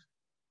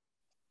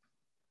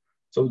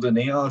 So the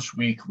NAOSH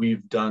week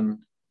we've done,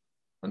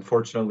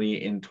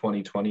 unfortunately in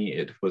 2020,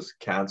 it was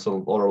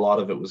canceled, or a lot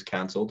of it was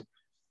canceled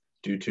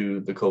due to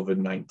the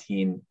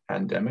COVID-19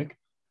 pandemic.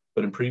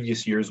 But in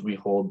previous years, we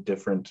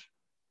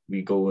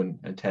go and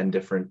attend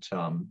different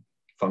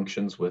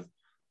functions with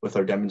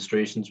our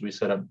demonstrations. We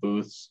set up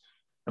booths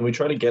and we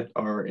try to get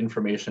our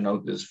information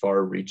out as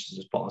far reaches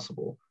as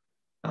possible.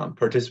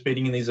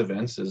 Participating in these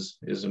events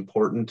is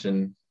important,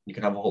 and you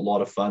can have a whole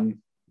lot of fun,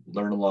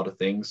 learn a lot of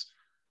things.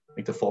 I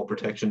think the fall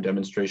protection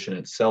demonstration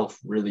itself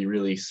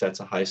really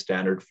sets a high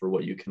standard for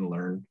what you can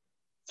learn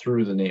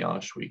through the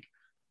NAOSH week.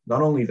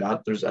 Not only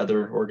that, there's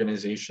other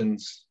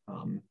organizations,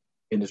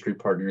 industry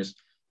partners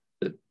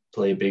that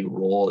play a big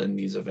role in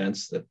these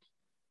events that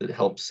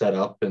help set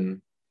up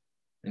and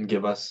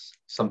give us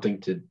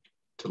something to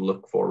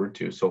look forward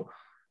to. So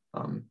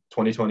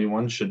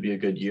 2021 should be a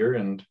good year.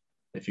 And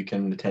if you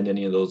can attend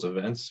any of those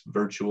events,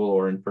 virtual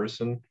or in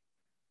person,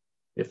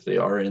 if they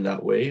are in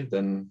that way,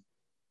 then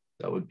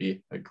that would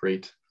be a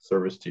great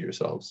service to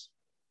yourselves.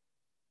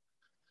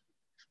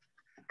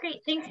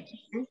 Great, thanks,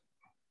 Kieran.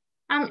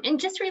 And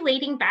just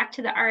relating back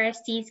to the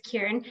RSCs,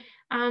 Kieran,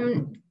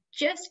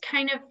 just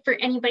kind of for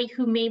anybody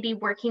who may be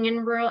working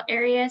in rural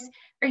areas,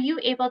 are you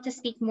able to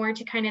speak more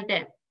to kind of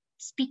the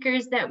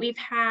speakers that we've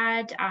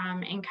had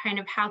and kind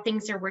of how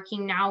things are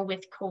working now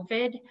with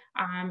COVID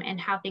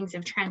and how things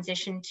have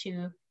transitioned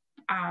to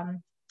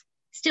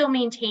still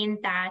maintain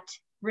that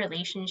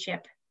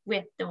relationship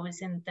with those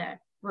in the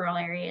rural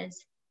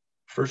areas?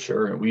 For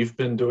sure. We've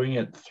been doing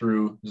it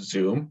through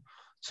Zoom.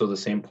 So the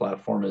same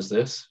platform as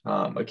this,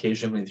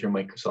 occasionally through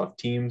Microsoft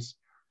Teams.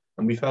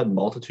 And we've had a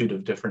multitude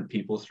of different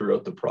people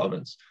throughout the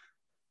province.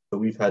 So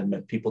we've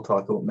had people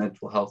talk about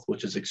mental health,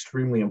 which is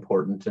extremely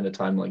important in a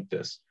time like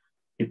this.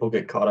 People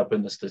get caught up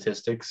in the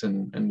statistics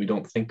and we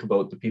don't think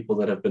about the people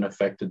that have been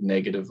affected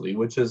negatively,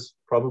 which is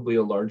probably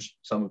a large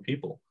sum of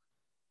people.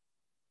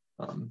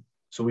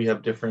 So we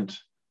have different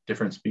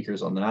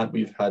speakers on that.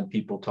 We've had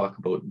people talk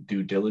about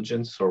due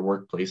diligence or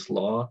workplace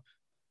law,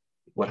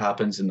 what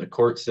happens in the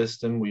court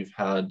system. We've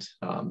had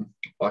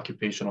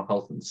occupational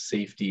health and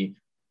safety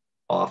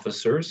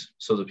officers,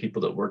 so the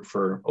people that work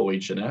for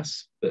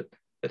OH&S that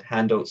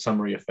hand out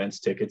summary offense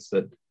tickets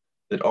that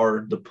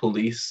are the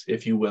police,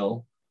 if you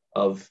will,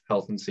 of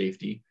health and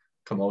safety,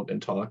 come out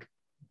and talk.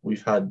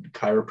 We've had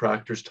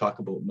chiropractors talk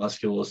about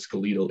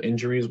musculoskeletal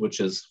injuries, which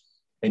is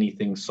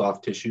anything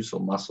soft tissue, so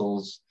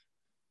muscles,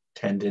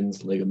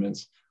 tendons,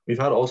 ligaments. We've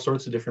had all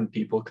sorts of different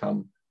people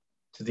come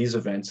to these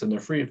events, and they're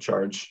free of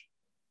charge,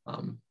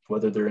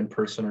 whether they're in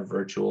person or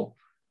virtual.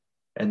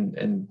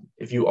 And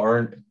if you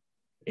aren't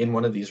in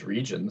one of these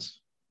regions,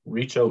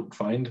 reach out,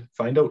 find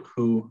out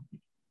who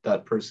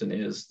that person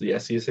is, the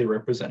SCSA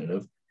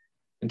representative,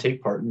 and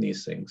take part in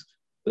these things.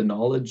 The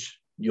knowledge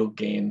you'll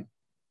gain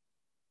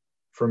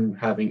from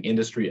having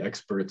industry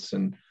experts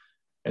and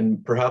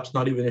perhaps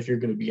not even if you're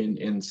going to be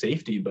in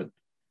safety, but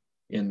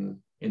in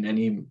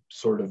any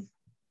sort of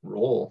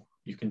role,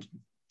 you can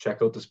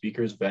check out the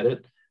speakers, vet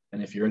it,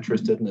 and if you're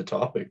interested in the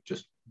topic,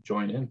 just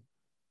join in.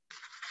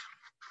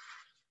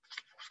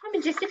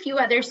 And just a few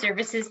other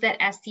services that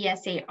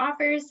SCSA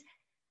offers.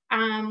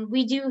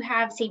 We do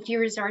have safety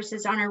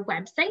resources on our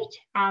website,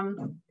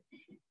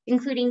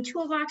 including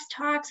toolbox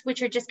talks,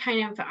 which are just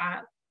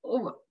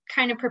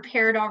kind of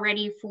prepared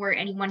already for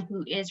anyone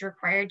who is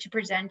required to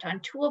present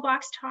on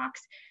toolbox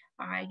talks.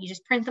 You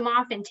just print them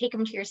off and take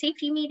them to your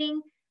safety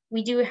meeting.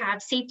 We do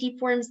have safety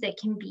forms that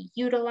can be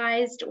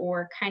utilized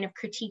or kind of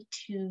critiqued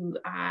to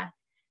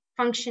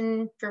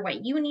function for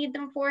what you need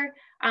them for.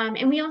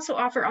 And we also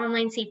offer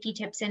online safety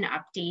tips and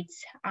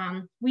updates.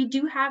 We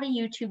do have a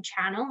YouTube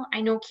channel.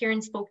 I know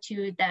Kieran spoke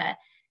to the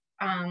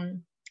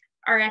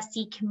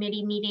RSC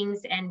committee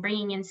meetings and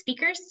bringing in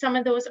speakers. Some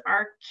of those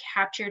are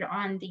captured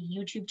on the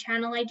YouTube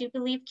channel, I do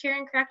believe.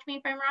 Kieran, correct me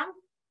if I'm wrong?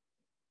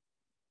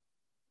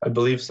 I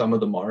believe some of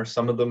them are.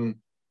 Some of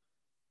them,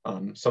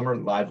 some are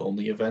live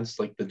only events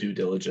like the due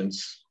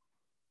diligence,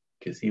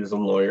 because he was a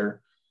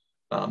lawyer,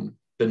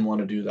 didn't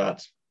want to do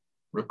that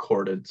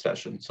recorded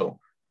session. So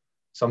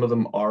some of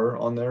them are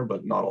on there,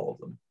 but not all of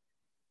them.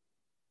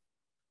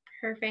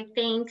 Perfect,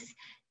 thanks.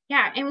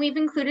 Yeah, and we've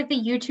included the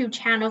YouTube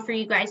channel for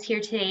you guys here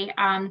today.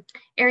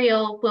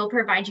 Ariel will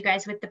provide you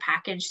guys with the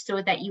package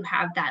so that you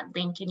have that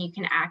link and you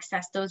can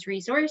access those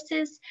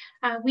resources.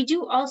 We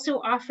do also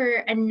offer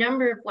a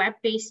number of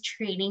web-based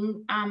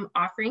training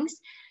offerings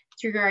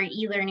through our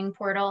e-learning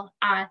portal.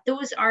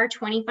 Those are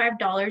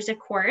 $25 a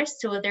course,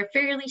 so they're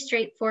fairly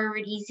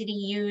straightforward, easy to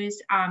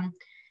use.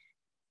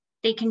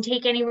 They can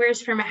take anywhere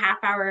from a half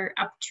hour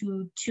up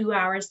to 2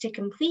 hours to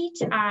complete.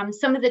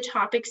 Some of the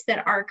topics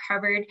that are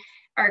covered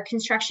are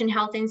construction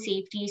health and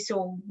safety,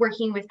 so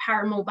working with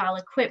power mobile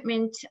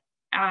equipment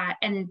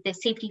and the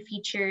safety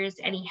features,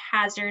 any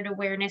hazard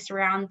awareness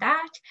around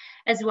that,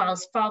 as well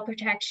as fall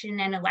protection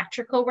and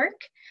electrical work.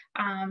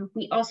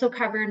 We also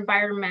cover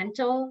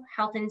environmental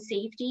health and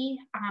safety,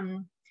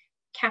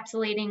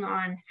 capsulating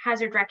on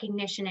hazard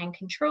recognition and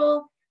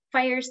control,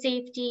 fire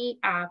safety,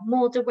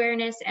 mold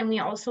awareness, and we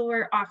also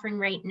are offering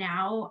right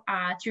now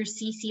through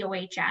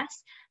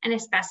CCOHS an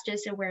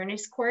asbestos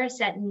awareness course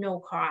at no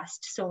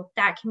cost. So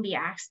that can be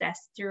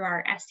accessed through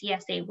our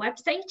SCSA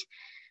website.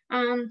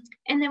 And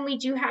then we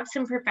do have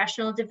some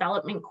professional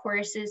development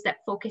courses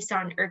that focus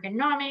on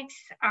ergonomics,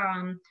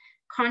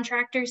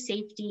 contractor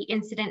safety,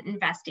 incident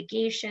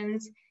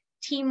investigations,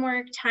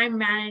 teamwork, time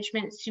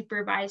management,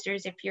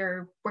 supervisors if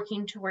you're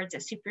working towards a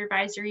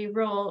supervisory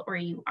role or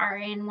you are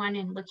in one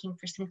and looking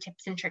for some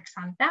tips and tricks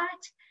on that.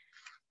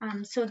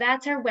 So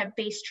that's our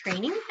web-based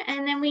training.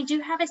 And then we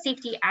do have a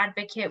safety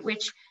advocate,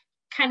 which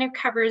kind of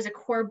covers a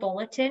core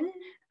bulletin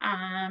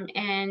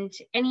and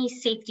any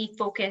safety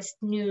focused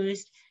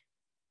news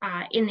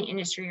in the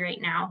industry right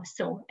now.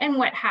 So, and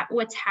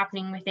what's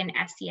happening within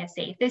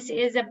SCSA. This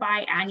is a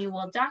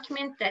biannual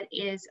document that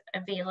is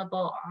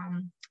available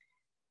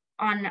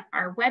on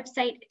our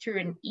website through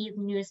an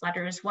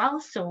e-newsletter as well.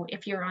 So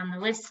if you're on the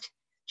list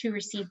to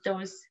receive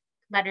those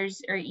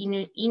letters or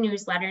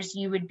e-newsletters,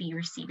 you would be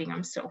receiving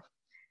them. So,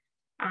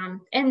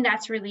 and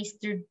that's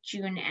released through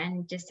June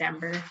and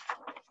December.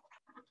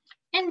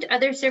 And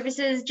other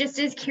services, just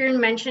as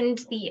Kieran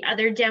mentioned, the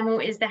other demo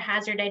is the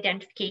hazard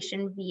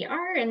identification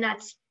VR, and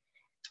that's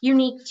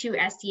unique to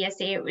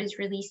SCSA. It was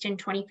released in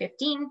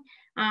 2015.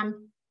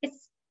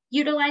 It's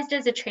utilized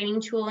as a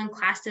training tool in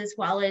class as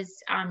well as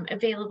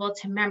available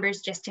to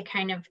members just to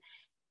kind of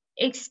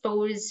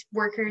expose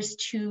workers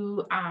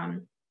to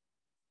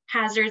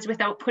hazards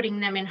without putting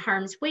them in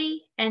harm's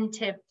way and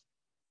to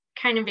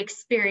kind of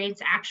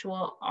experience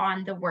actual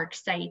on the work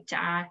site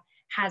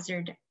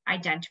hazard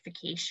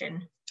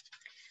identification.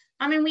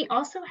 And we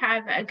also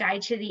have a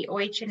guide to the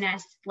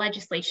OH&S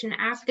legislation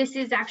app. This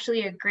is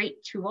actually a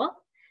great tool.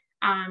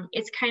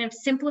 It's kind of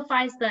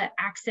simplifies the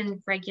acts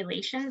and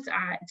regulations.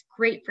 It's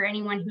great for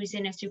anyone who's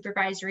in a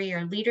supervisory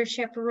or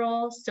leadership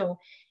role. So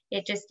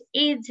it just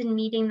aids in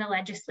meeting the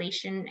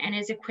legislation and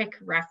is a quick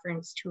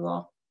reference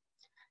tool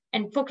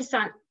and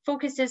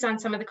focuses on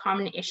some of the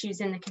common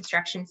issues in the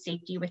construction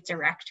safety with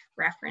direct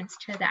reference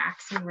to the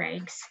acts and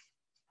regs.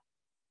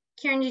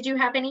 Kieran, did you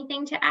have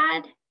anything to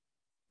add?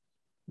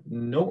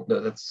 No,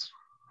 that's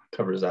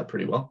covers that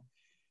pretty well.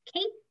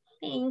 Okay,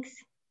 thanks.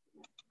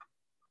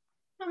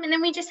 And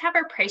then we just have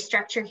our price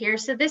structure here.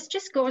 So this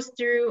just goes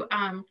through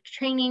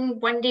training,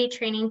 1 day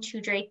training,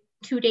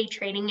 two-day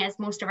training, as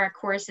most of our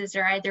courses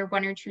are either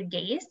 1 or 2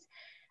 days.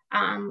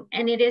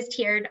 And it is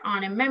tiered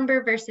on a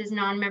member versus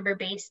non-member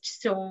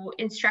based. So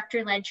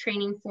instructor-led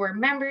training for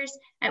members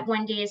at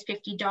 1 day is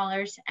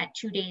 $50, at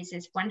 2 days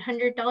is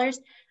 $100.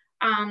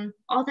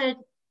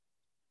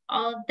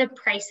 All the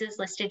prices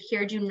listed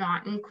here do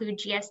not include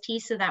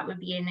GST, so that would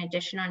be an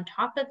addition on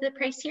top of the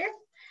price here.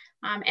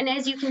 And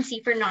as you can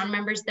see for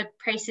non-members, the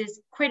price is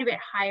quite a bit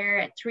higher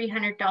at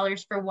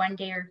 $300 for 1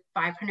 day or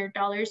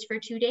 $500 for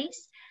 2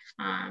 days.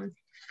 And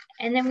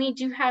then we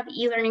do have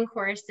e-learning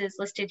courses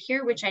listed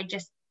here, which I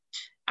just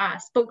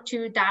spoke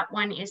to. That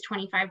one is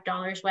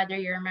 $25, whether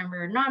you're a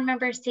member or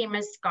non-member. Same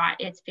as Scott,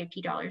 it's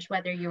 $50,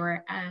 whether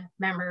you're a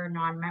member or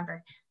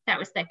non-member. That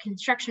was the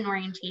construction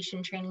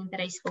orientation training that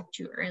I spoke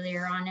to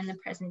earlier on in the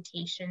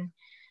presentation.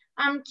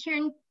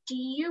 Kieran, do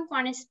you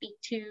want to speak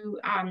to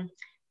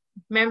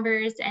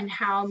members and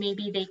how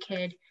maybe they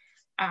could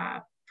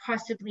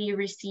possibly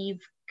receive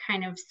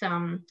kind of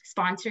some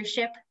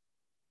sponsorship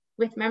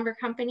with member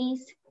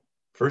companies?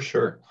 For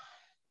sure.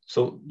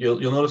 So you'll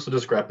notice a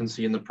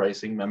discrepancy in the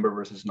pricing, member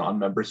versus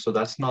non-member. So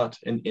that's not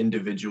an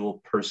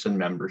individual person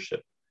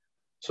membership.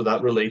 So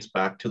that relates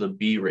back to the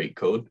B rate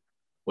code,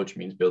 which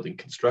means building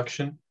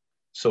construction.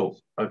 So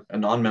a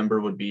non-member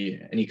would be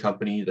any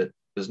company that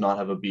does not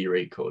have a B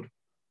rate code,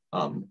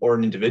 or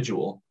an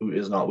individual who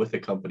is not with a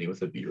company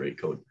with a B rate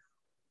code.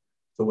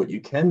 So what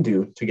you can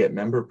do to get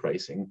member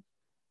pricing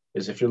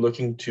is if you're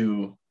looking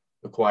to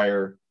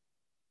acquire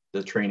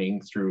the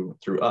training through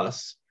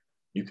us,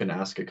 you can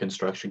ask a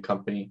construction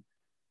company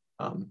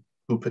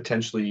who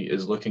potentially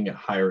is looking at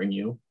hiring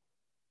you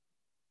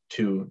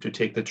to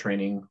take the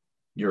training.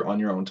 You're on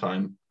your own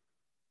time,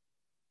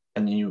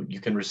 and you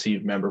can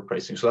receive member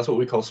pricing. So that's what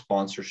we call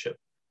sponsorship.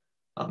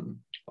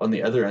 On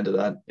the other end of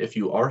that, if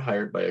you are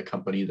hired by a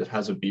company that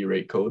has a B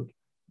rate code,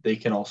 they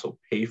can also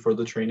pay for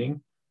the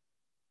training.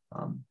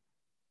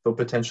 So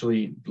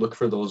potentially look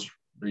for those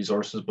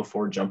resources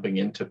before jumping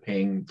into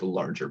paying the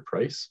larger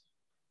price.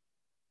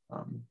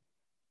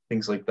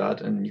 Things like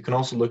that. And you can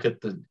also look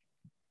at the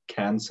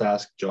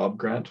CanSask job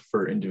grant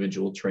for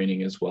individual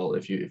training as well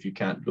if you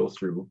can't go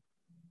through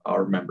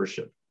our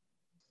membership.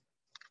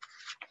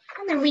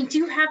 And then we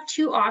do have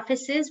 2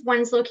 offices.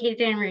 One's located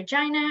in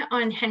Regina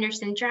on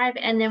Henderson Drive,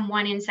 and then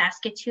one in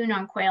Saskatoon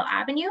on Quail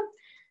Avenue.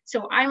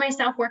 So I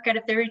myself work out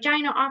of the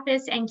Regina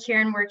office, and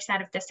Kieran works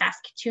out of the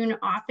Saskatoon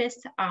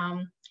office.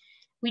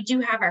 We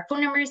do have our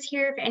phone numbers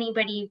here if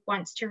anybody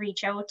wants to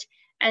reach out,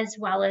 as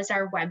well as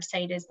our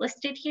website is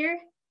listed here.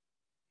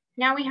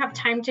 Now we have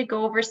time to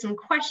go over some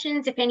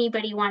questions. If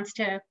anybody wants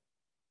to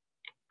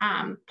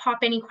pop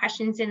any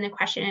questions in the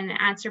question and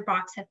answer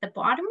box at the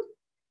bottom.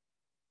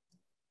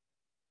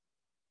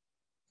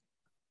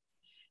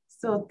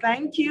 So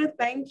thank you,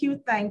 thank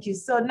you, thank you.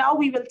 So now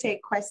we will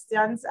take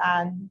questions,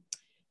 and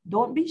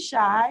don't be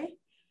shy.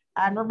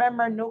 And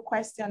remember, no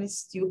question is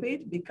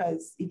stupid,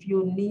 because if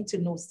you need to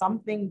know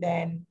something,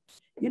 then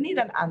you need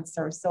an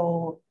answer.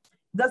 So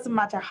it doesn't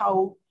matter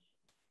how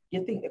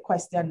you think the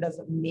question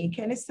doesn't make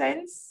any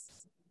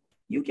sense,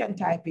 you can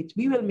type it.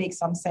 We will make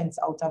some sense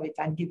out of it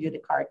and give you the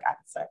correct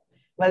answer.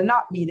 Well,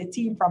 not me, the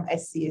team from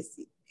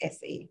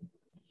SCSA.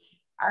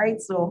 All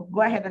right, so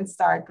go ahead and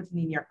start putting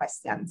in your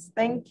questions.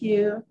 Thank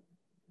you.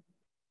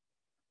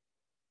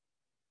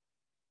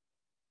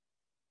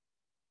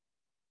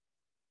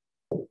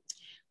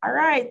 All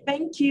right,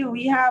 thank you.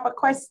 We have a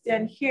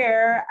question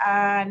here,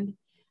 and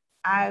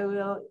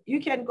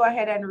you can go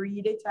ahead and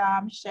read it,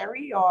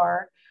 Sherry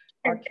or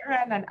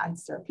Kieran, and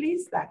answer,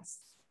 please. Thanks.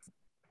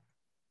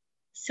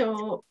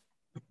 So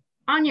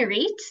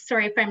Honorate,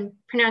 sorry if I'm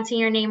pronouncing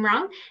your name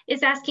wrong,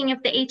 is asking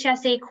if the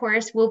HSA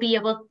course will be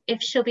able,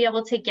 if she'll be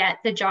able to get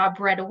the job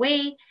right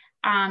away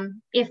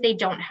if they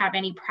don't have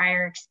any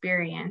prior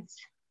experience.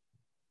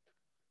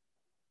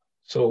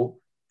 So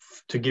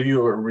to give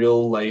you a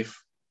real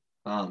life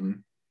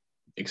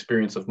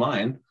experience of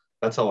mine,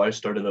 that's how I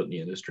started out in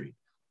the industry.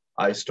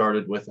 I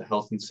started with a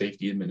health and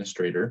safety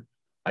administrator.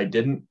 I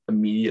didn't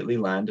immediately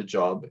land a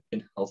job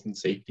in health and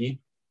safety,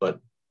 but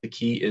the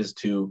key is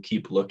to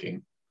keep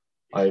looking.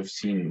 I've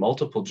seen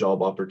multiple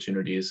job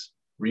opportunities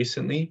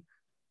recently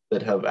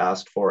that have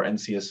asked for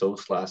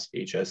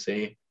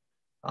NCSO/HSA.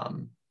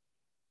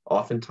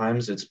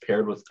 Oftentimes it's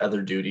paired with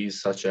other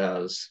duties such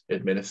as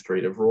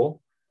administrative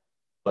role,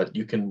 but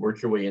you can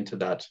work your way into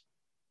that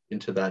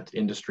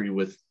industry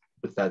with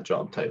that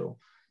job title.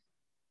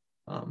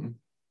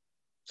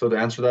 So to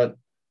answer that,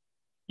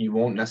 you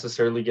won't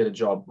necessarily get a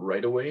job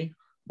right away,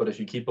 but if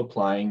you keep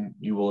applying,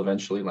 you will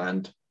eventually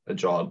land a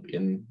job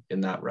in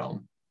that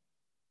realm.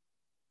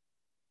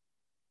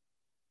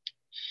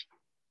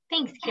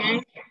 Thanks,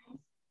 Kieran.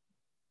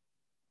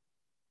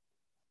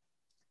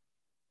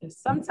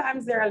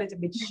 Sometimes they're a little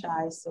bit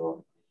shy,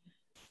 so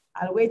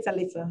I'll wait a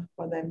little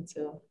for them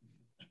to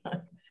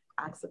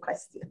ask the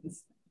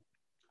questions.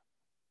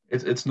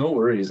 It's no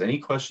worries. Any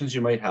questions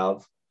you might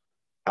have,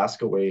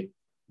 ask away.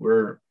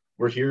 We're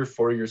here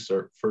for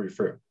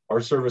for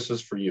our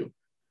services for you.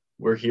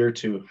 We're here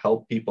to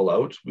help people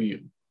out.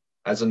 We,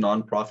 as a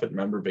nonprofit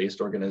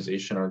member-based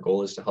organization, our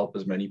goal is to help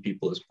as many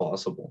people as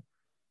possible.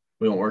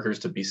 We want workers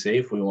to be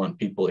safe. We want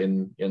people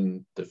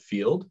in the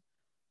field.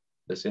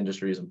 This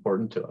industry is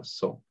important to us.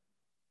 So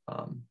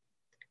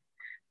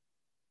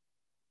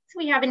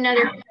we have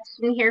another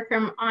question here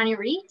from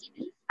Honorate.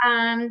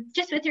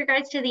 Just with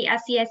regards to the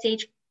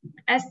HSA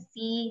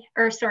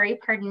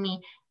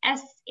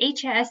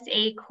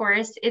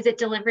course, is it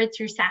delivered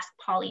through Sask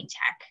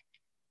Polytech?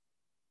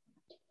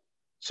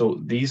 So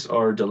these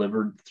are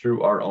delivered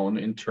through our own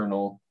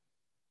internal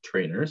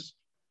trainers.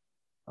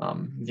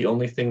 The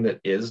only thing that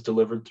is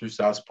delivered through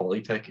Sask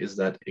Polytech is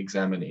that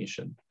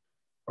examination,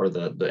 or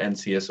the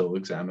NCSO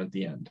exam at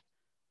the end.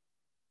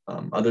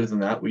 Other than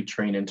that, we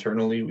train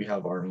internally. We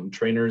have our own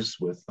trainers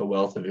with a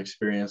wealth of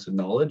experience and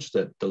knowledge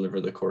that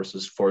deliver the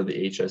courses for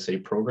the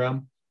HSA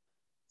program.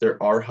 There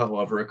are,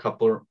 however, a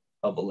couple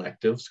of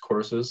electives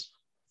courses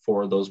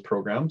for those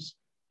programs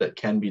that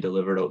can be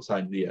delivered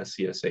outside the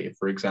SCSA.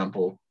 For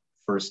example,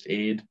 first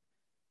aid.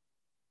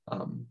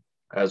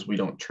 As we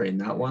don't train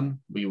that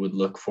one, we would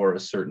look for a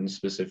certain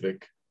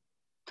specific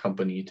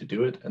company to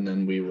do it, and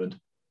then we would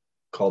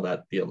call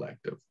that the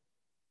elective.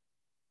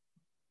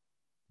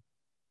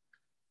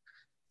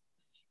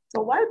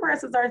 So while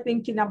persons are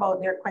thinking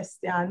about their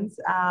questions,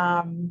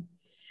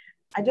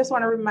 I just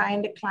want to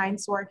remind the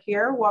clients who are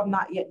here who have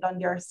not yet done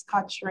their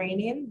SCOT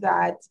training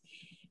that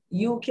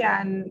you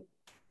can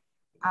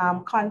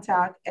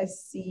contact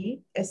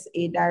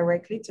SCSA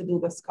directly to do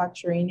the SCOT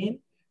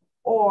training,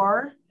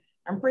 or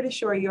I'm pretty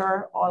sure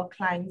you're all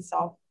clients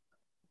of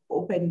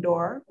Open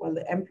Door, well,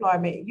 the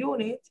employment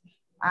unit,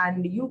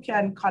 and you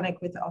can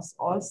connect with us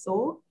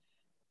also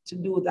to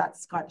do that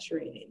SCOT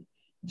training.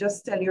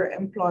 just tell your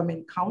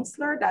employment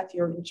counselor that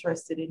you're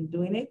interested in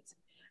doing it.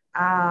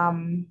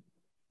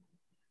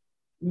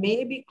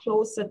 Maybe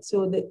closer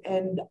to the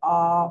end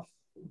of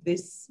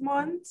this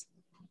month,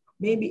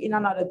 maybe in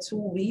another 2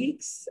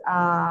 weeks,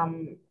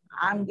 I'm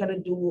gonna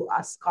do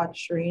a SCOT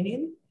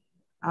training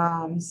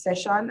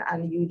session,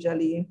 and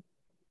usually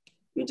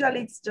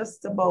it's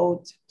just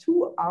about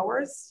 2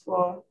 hours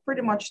for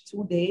pretty much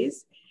 2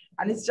 days.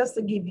 And it's just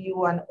to give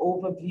you an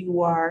overview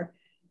or,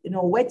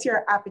 whet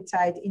your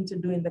appetite into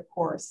doing the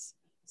course.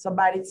 So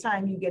by the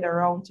time you get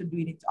around to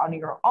doing it on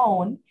your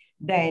own,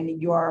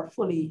 then you're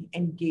fully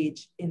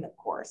engaged in the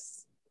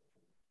course.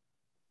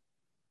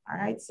 All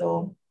right,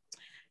 so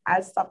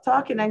I'll stop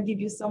talking and give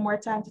you some more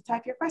time to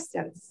type your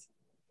questions.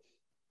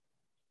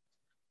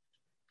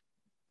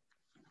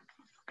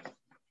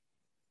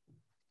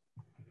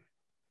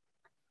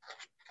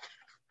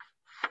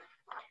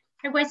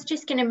 I was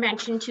just going to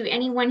mention to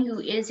anyone who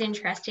is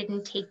interested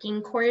in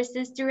taking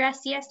courses through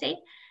SCSA,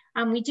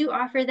 we do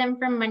offer them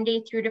from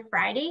Monday through to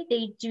Friday.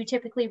 They do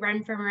typically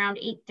run from around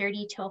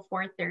 8:30 till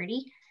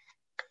 4:30.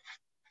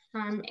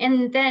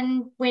 And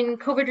then when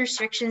COVID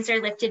restrictions are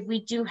lifted,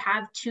 we do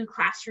have 2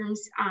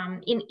 classrooms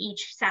in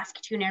each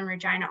Saskatoon and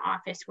Regina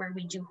office where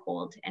we do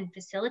hold and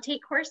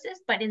facilitate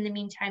courses. But in the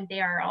meantime,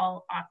 they are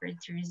all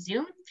offered through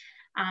Zoom.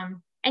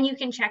 And you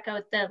can check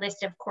out the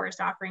list of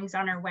course offerings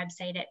on our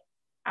website at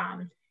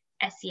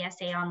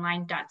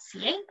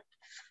scsaonline.ca.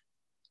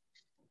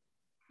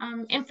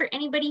 And for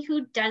anybody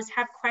who does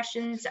have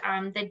questions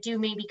that do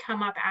maybe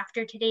come up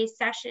after today's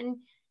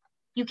session,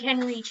 you can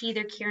reach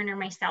either Kieran or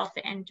myself,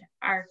 and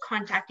our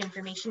contact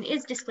information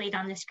is displayed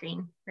on the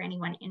screen for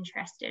anyone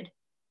interested.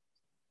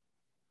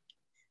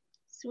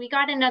 So we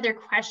got another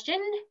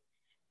question.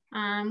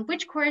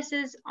 Which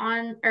courses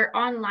are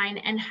online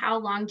and how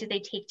long do they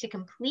take to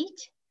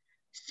complete?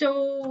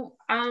 So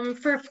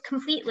for a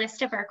complete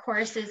list of our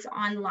courses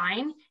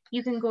online,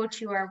 you can go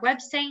to our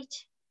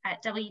website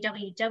at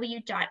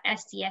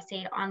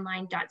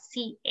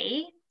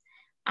www.scsaonline.ca,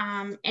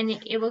 and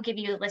it will give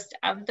you a list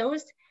of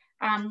those.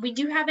 We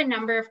do have a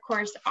number of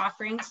course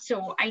offerings,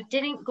 so I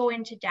didn't go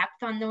into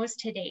depth on those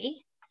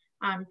today.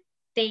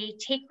 They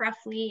take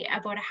roughly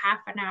about a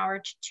half an hour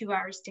to 2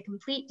 hours to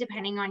complete,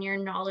 depending on your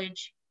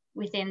knowledge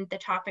within the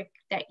topic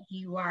that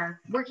you are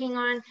working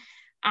on.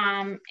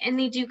 And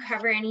they do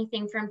cover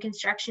anything from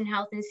construction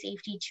health and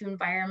safety to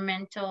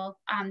environmental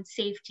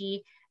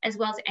safety, as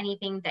well as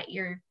anything that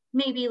you're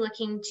maybe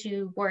looking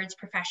towards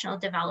professional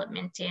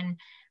development in,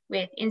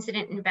 with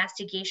incident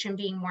investigation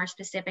being more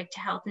specific to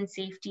health and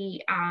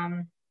safety,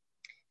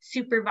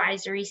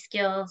 supervisory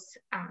skills,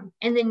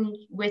 and then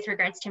with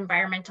regards to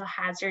environmental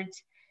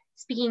hazards,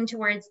 speaking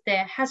towards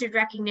the hazard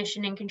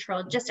recognition and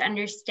control, just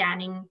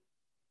understanding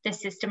the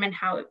system and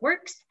how it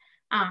works.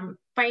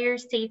 Fire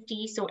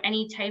safety, so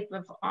any type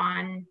of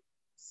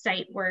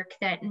on-site work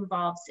that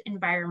involves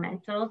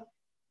environmental.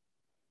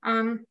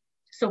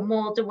 So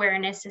mold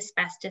awareness,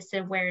 asbestos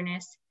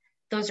awareness,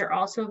 those are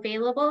also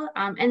available.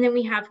 And then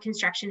we have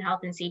construction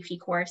health and safety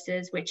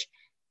courses, which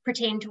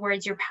pertain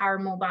towards your power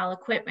mobile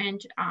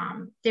equipment.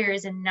 There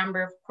is a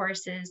number of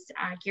courses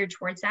geared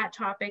towards that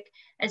topic,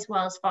 as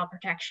well as fall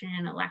protection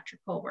and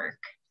electrical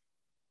work.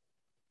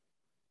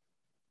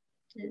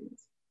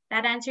 Does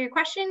that answer your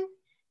question?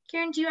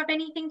 Kieran, do you have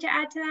anything to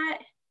add to that?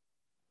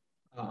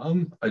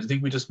 I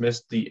think we just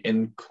missed the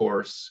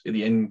in-class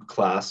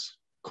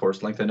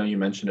course length. I know you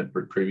mentioned it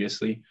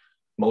previously.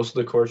 Most of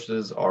the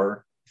courses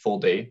are full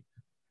day,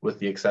 with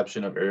the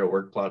exception of aerial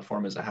work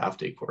platform is a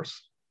half-day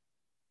course.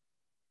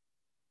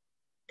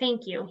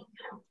 Thank you.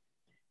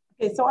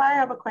 Okay, so I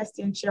have a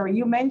question, Sherry.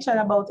 You mentioned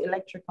about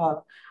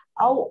electrical.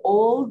 How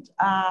old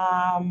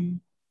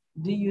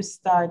do you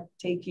start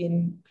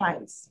taking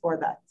clients for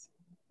that?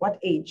 What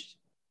age?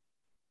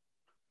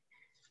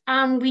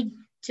 We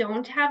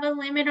don't have a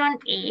limit on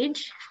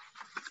age.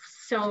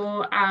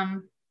 So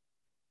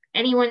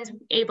anyone's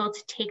able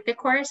to take the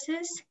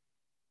courses.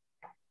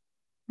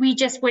 We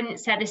just wouldn't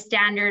set a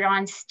standard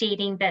on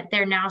stating that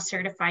they're now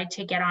certified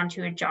to get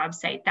onto a job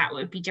site. That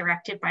would be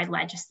directed by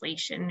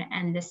legislation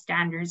and the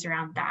standards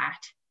around that.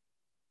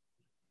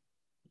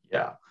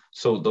 Yeah,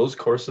 so those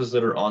courses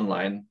that are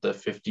online, the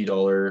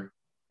 $50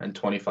 and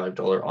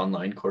 $25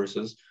 online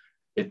courses,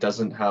 it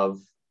doesn't have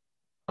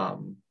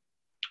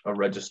a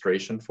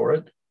registration for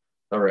it,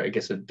 or I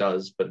guess it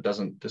does, but it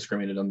doesn't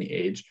discriminate on the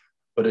age.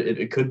 But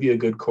it could be a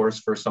good course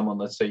for someone.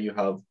 Let's say you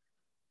have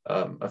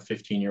a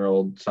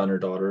 15-year-old son or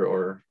daughter,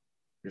 or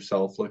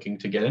yourself looking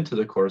to get into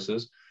the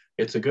courses.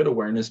 It's a good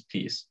awareness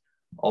piece.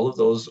 All of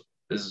those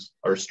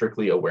are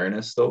strictly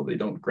awareness, though. They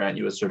don't grant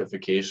you a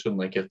certification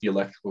like if the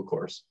electrical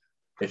course.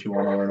 If you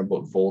want to learn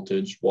about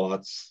voltage,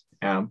 watts,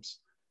 amps,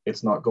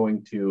 it's not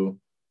going to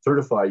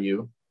certify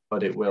you,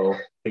 but it will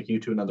take you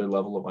to another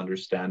level of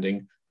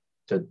understanding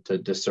to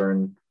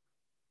discern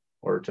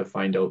or to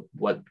find out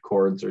what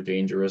cords are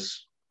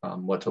dangerous,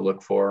 what to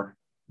look for,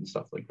 and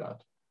stuff like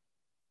that.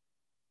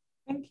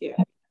 Thank you.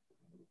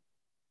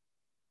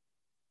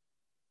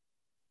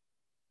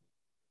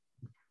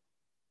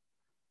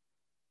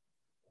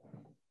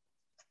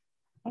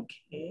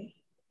 Okay.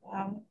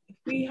 If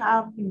we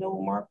have no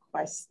more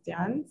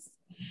questions,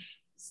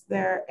 is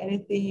there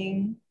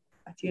anything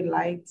that you'd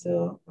like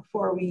to,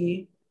 before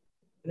we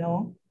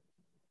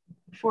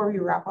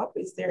wrap up,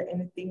 is there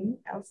anything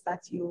else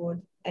that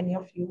any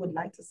of you would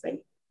like to say?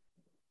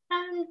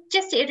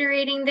 Just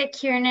iterating that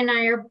Kieran and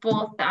I are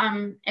both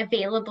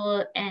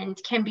available and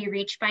can be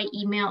reached by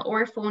email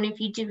or phone if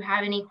you do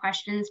have any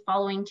questions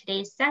following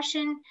today's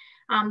session.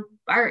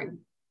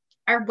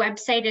 Our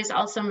website is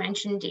also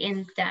mentioned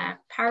in the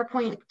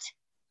PowerPoint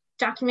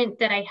document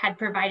that I had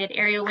provided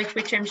Ariel with,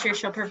 which I'm sure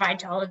she'll provide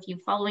to all of you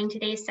following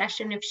today's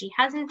session if she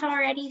hasn't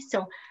already.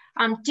 So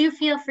do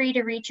feel free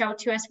to reach out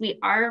to us. We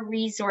are a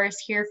resource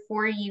here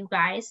for you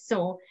guys.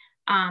 So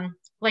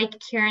like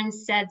Kieran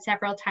said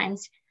several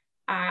times,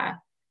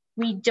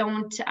 we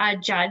don't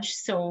judge.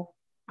 So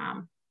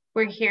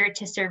we're here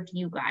to serve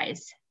you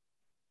guys.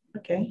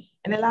 Okay.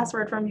 And the last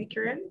word from you,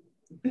 Kieran?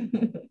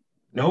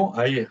 No,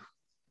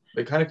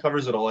 it kind of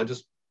covers it all.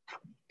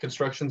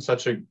 Construction's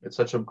such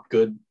a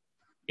good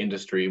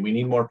industry. We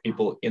need more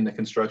people in the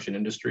construction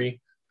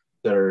industry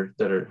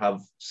that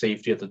have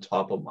safety at the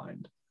top of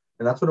mind.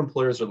 And that's what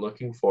employers are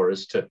looking for,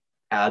 is to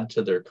add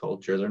to their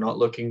culture. They're not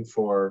looking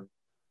for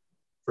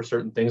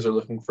certain things. They're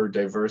looking for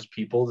diverse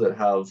people that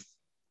have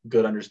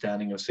good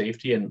understanding of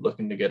safety and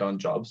looking to get on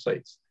job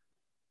sites.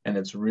 And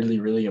it's really,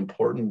 really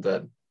important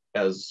that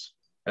as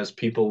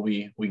people,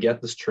 we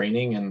get this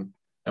training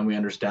and we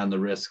understand the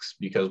risks,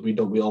 because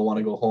we all want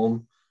to go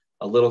home.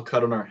 A little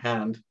cut on our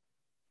hand,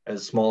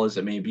 as small as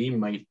it may be,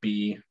 might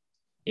be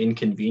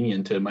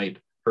inconvenient. It might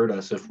hurt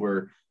us if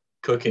we're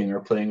cooking or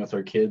playing with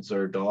our kids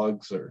or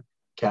dogs or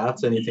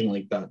cats, anything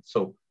like that.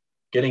 So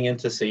getting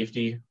into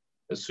safety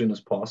as soon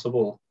as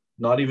possible,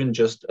 not even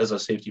just as a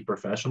safety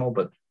professional,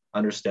 but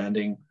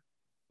understanding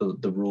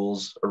the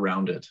rules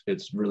around it.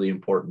 It's really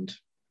important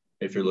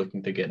if you're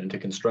looking to get into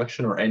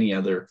construction or any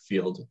other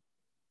field.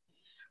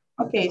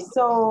 Okay,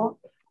 so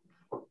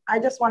I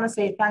just want to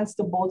say thanks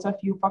to both of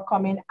you for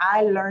coming.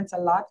 I learned a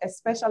lot,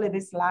 especially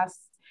this the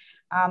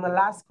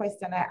last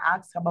question I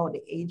asked about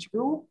the age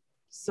group.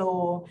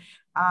 So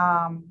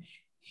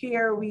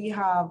here we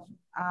have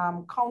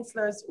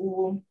counselors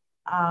who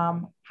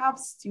have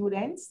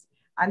students.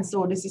 And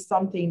so this is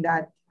something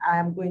that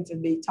I'm going to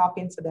be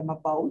talking to them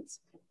about.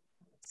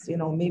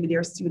 So, maybe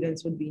their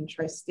students would be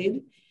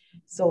interested.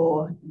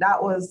 So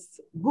that was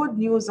good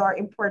news or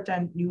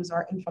important news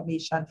or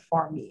information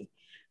for me.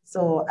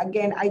 So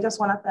again, I just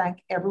want to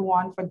thank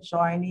everyone for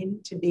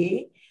joining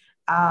today.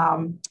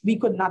 We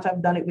could not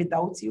have done it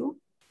without you.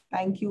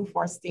 Thank you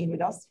for staying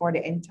with us for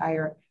the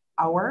entire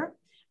hour.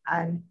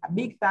 And a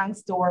big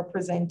thanks to our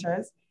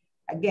presenters.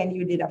 Again,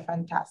 you did a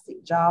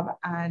fantastic job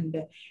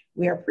and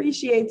we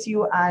appreciate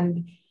you.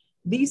 And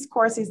these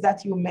courses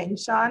that you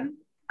mentioned,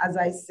 as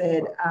I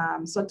said,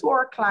 so to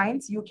our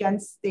clients, you can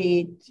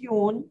stay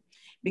tuned,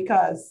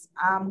 because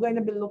I'm going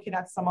to be looking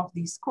at some of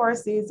these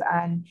courses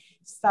and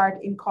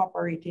start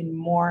incorporating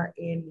more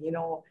in,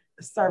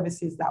 the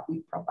services that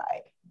we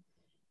provide.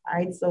 All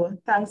right, so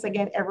thanks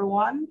again,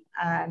 everyone.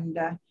 And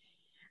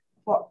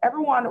for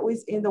everyone who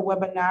is in the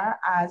webinar,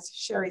 as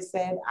Sherry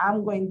said,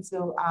 I'm going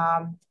to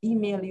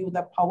email you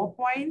the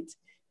PowerPoint.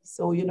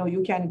 So,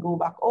 you can go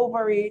back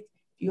over it.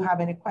 If you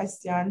have any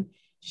question,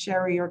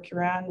 Sherry or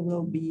Kieran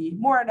will be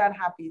more than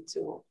happy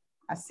to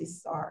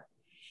assist, or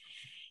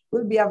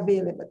will be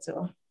available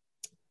to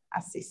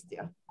assist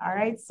you. All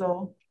right,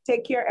 so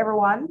take care,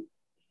 everyone.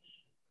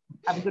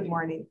 Have a good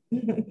morning.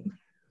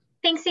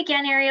 Thanks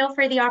again, Ariel,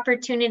 for the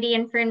opportunity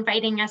and for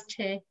inviting us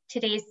to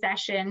today's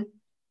session.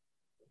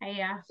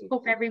 I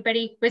hope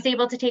everybody was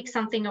able to take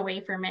something away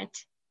from it.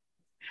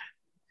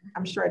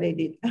 I'm sure they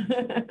did.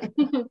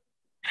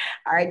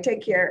 All right,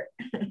 take care.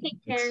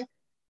 Take care.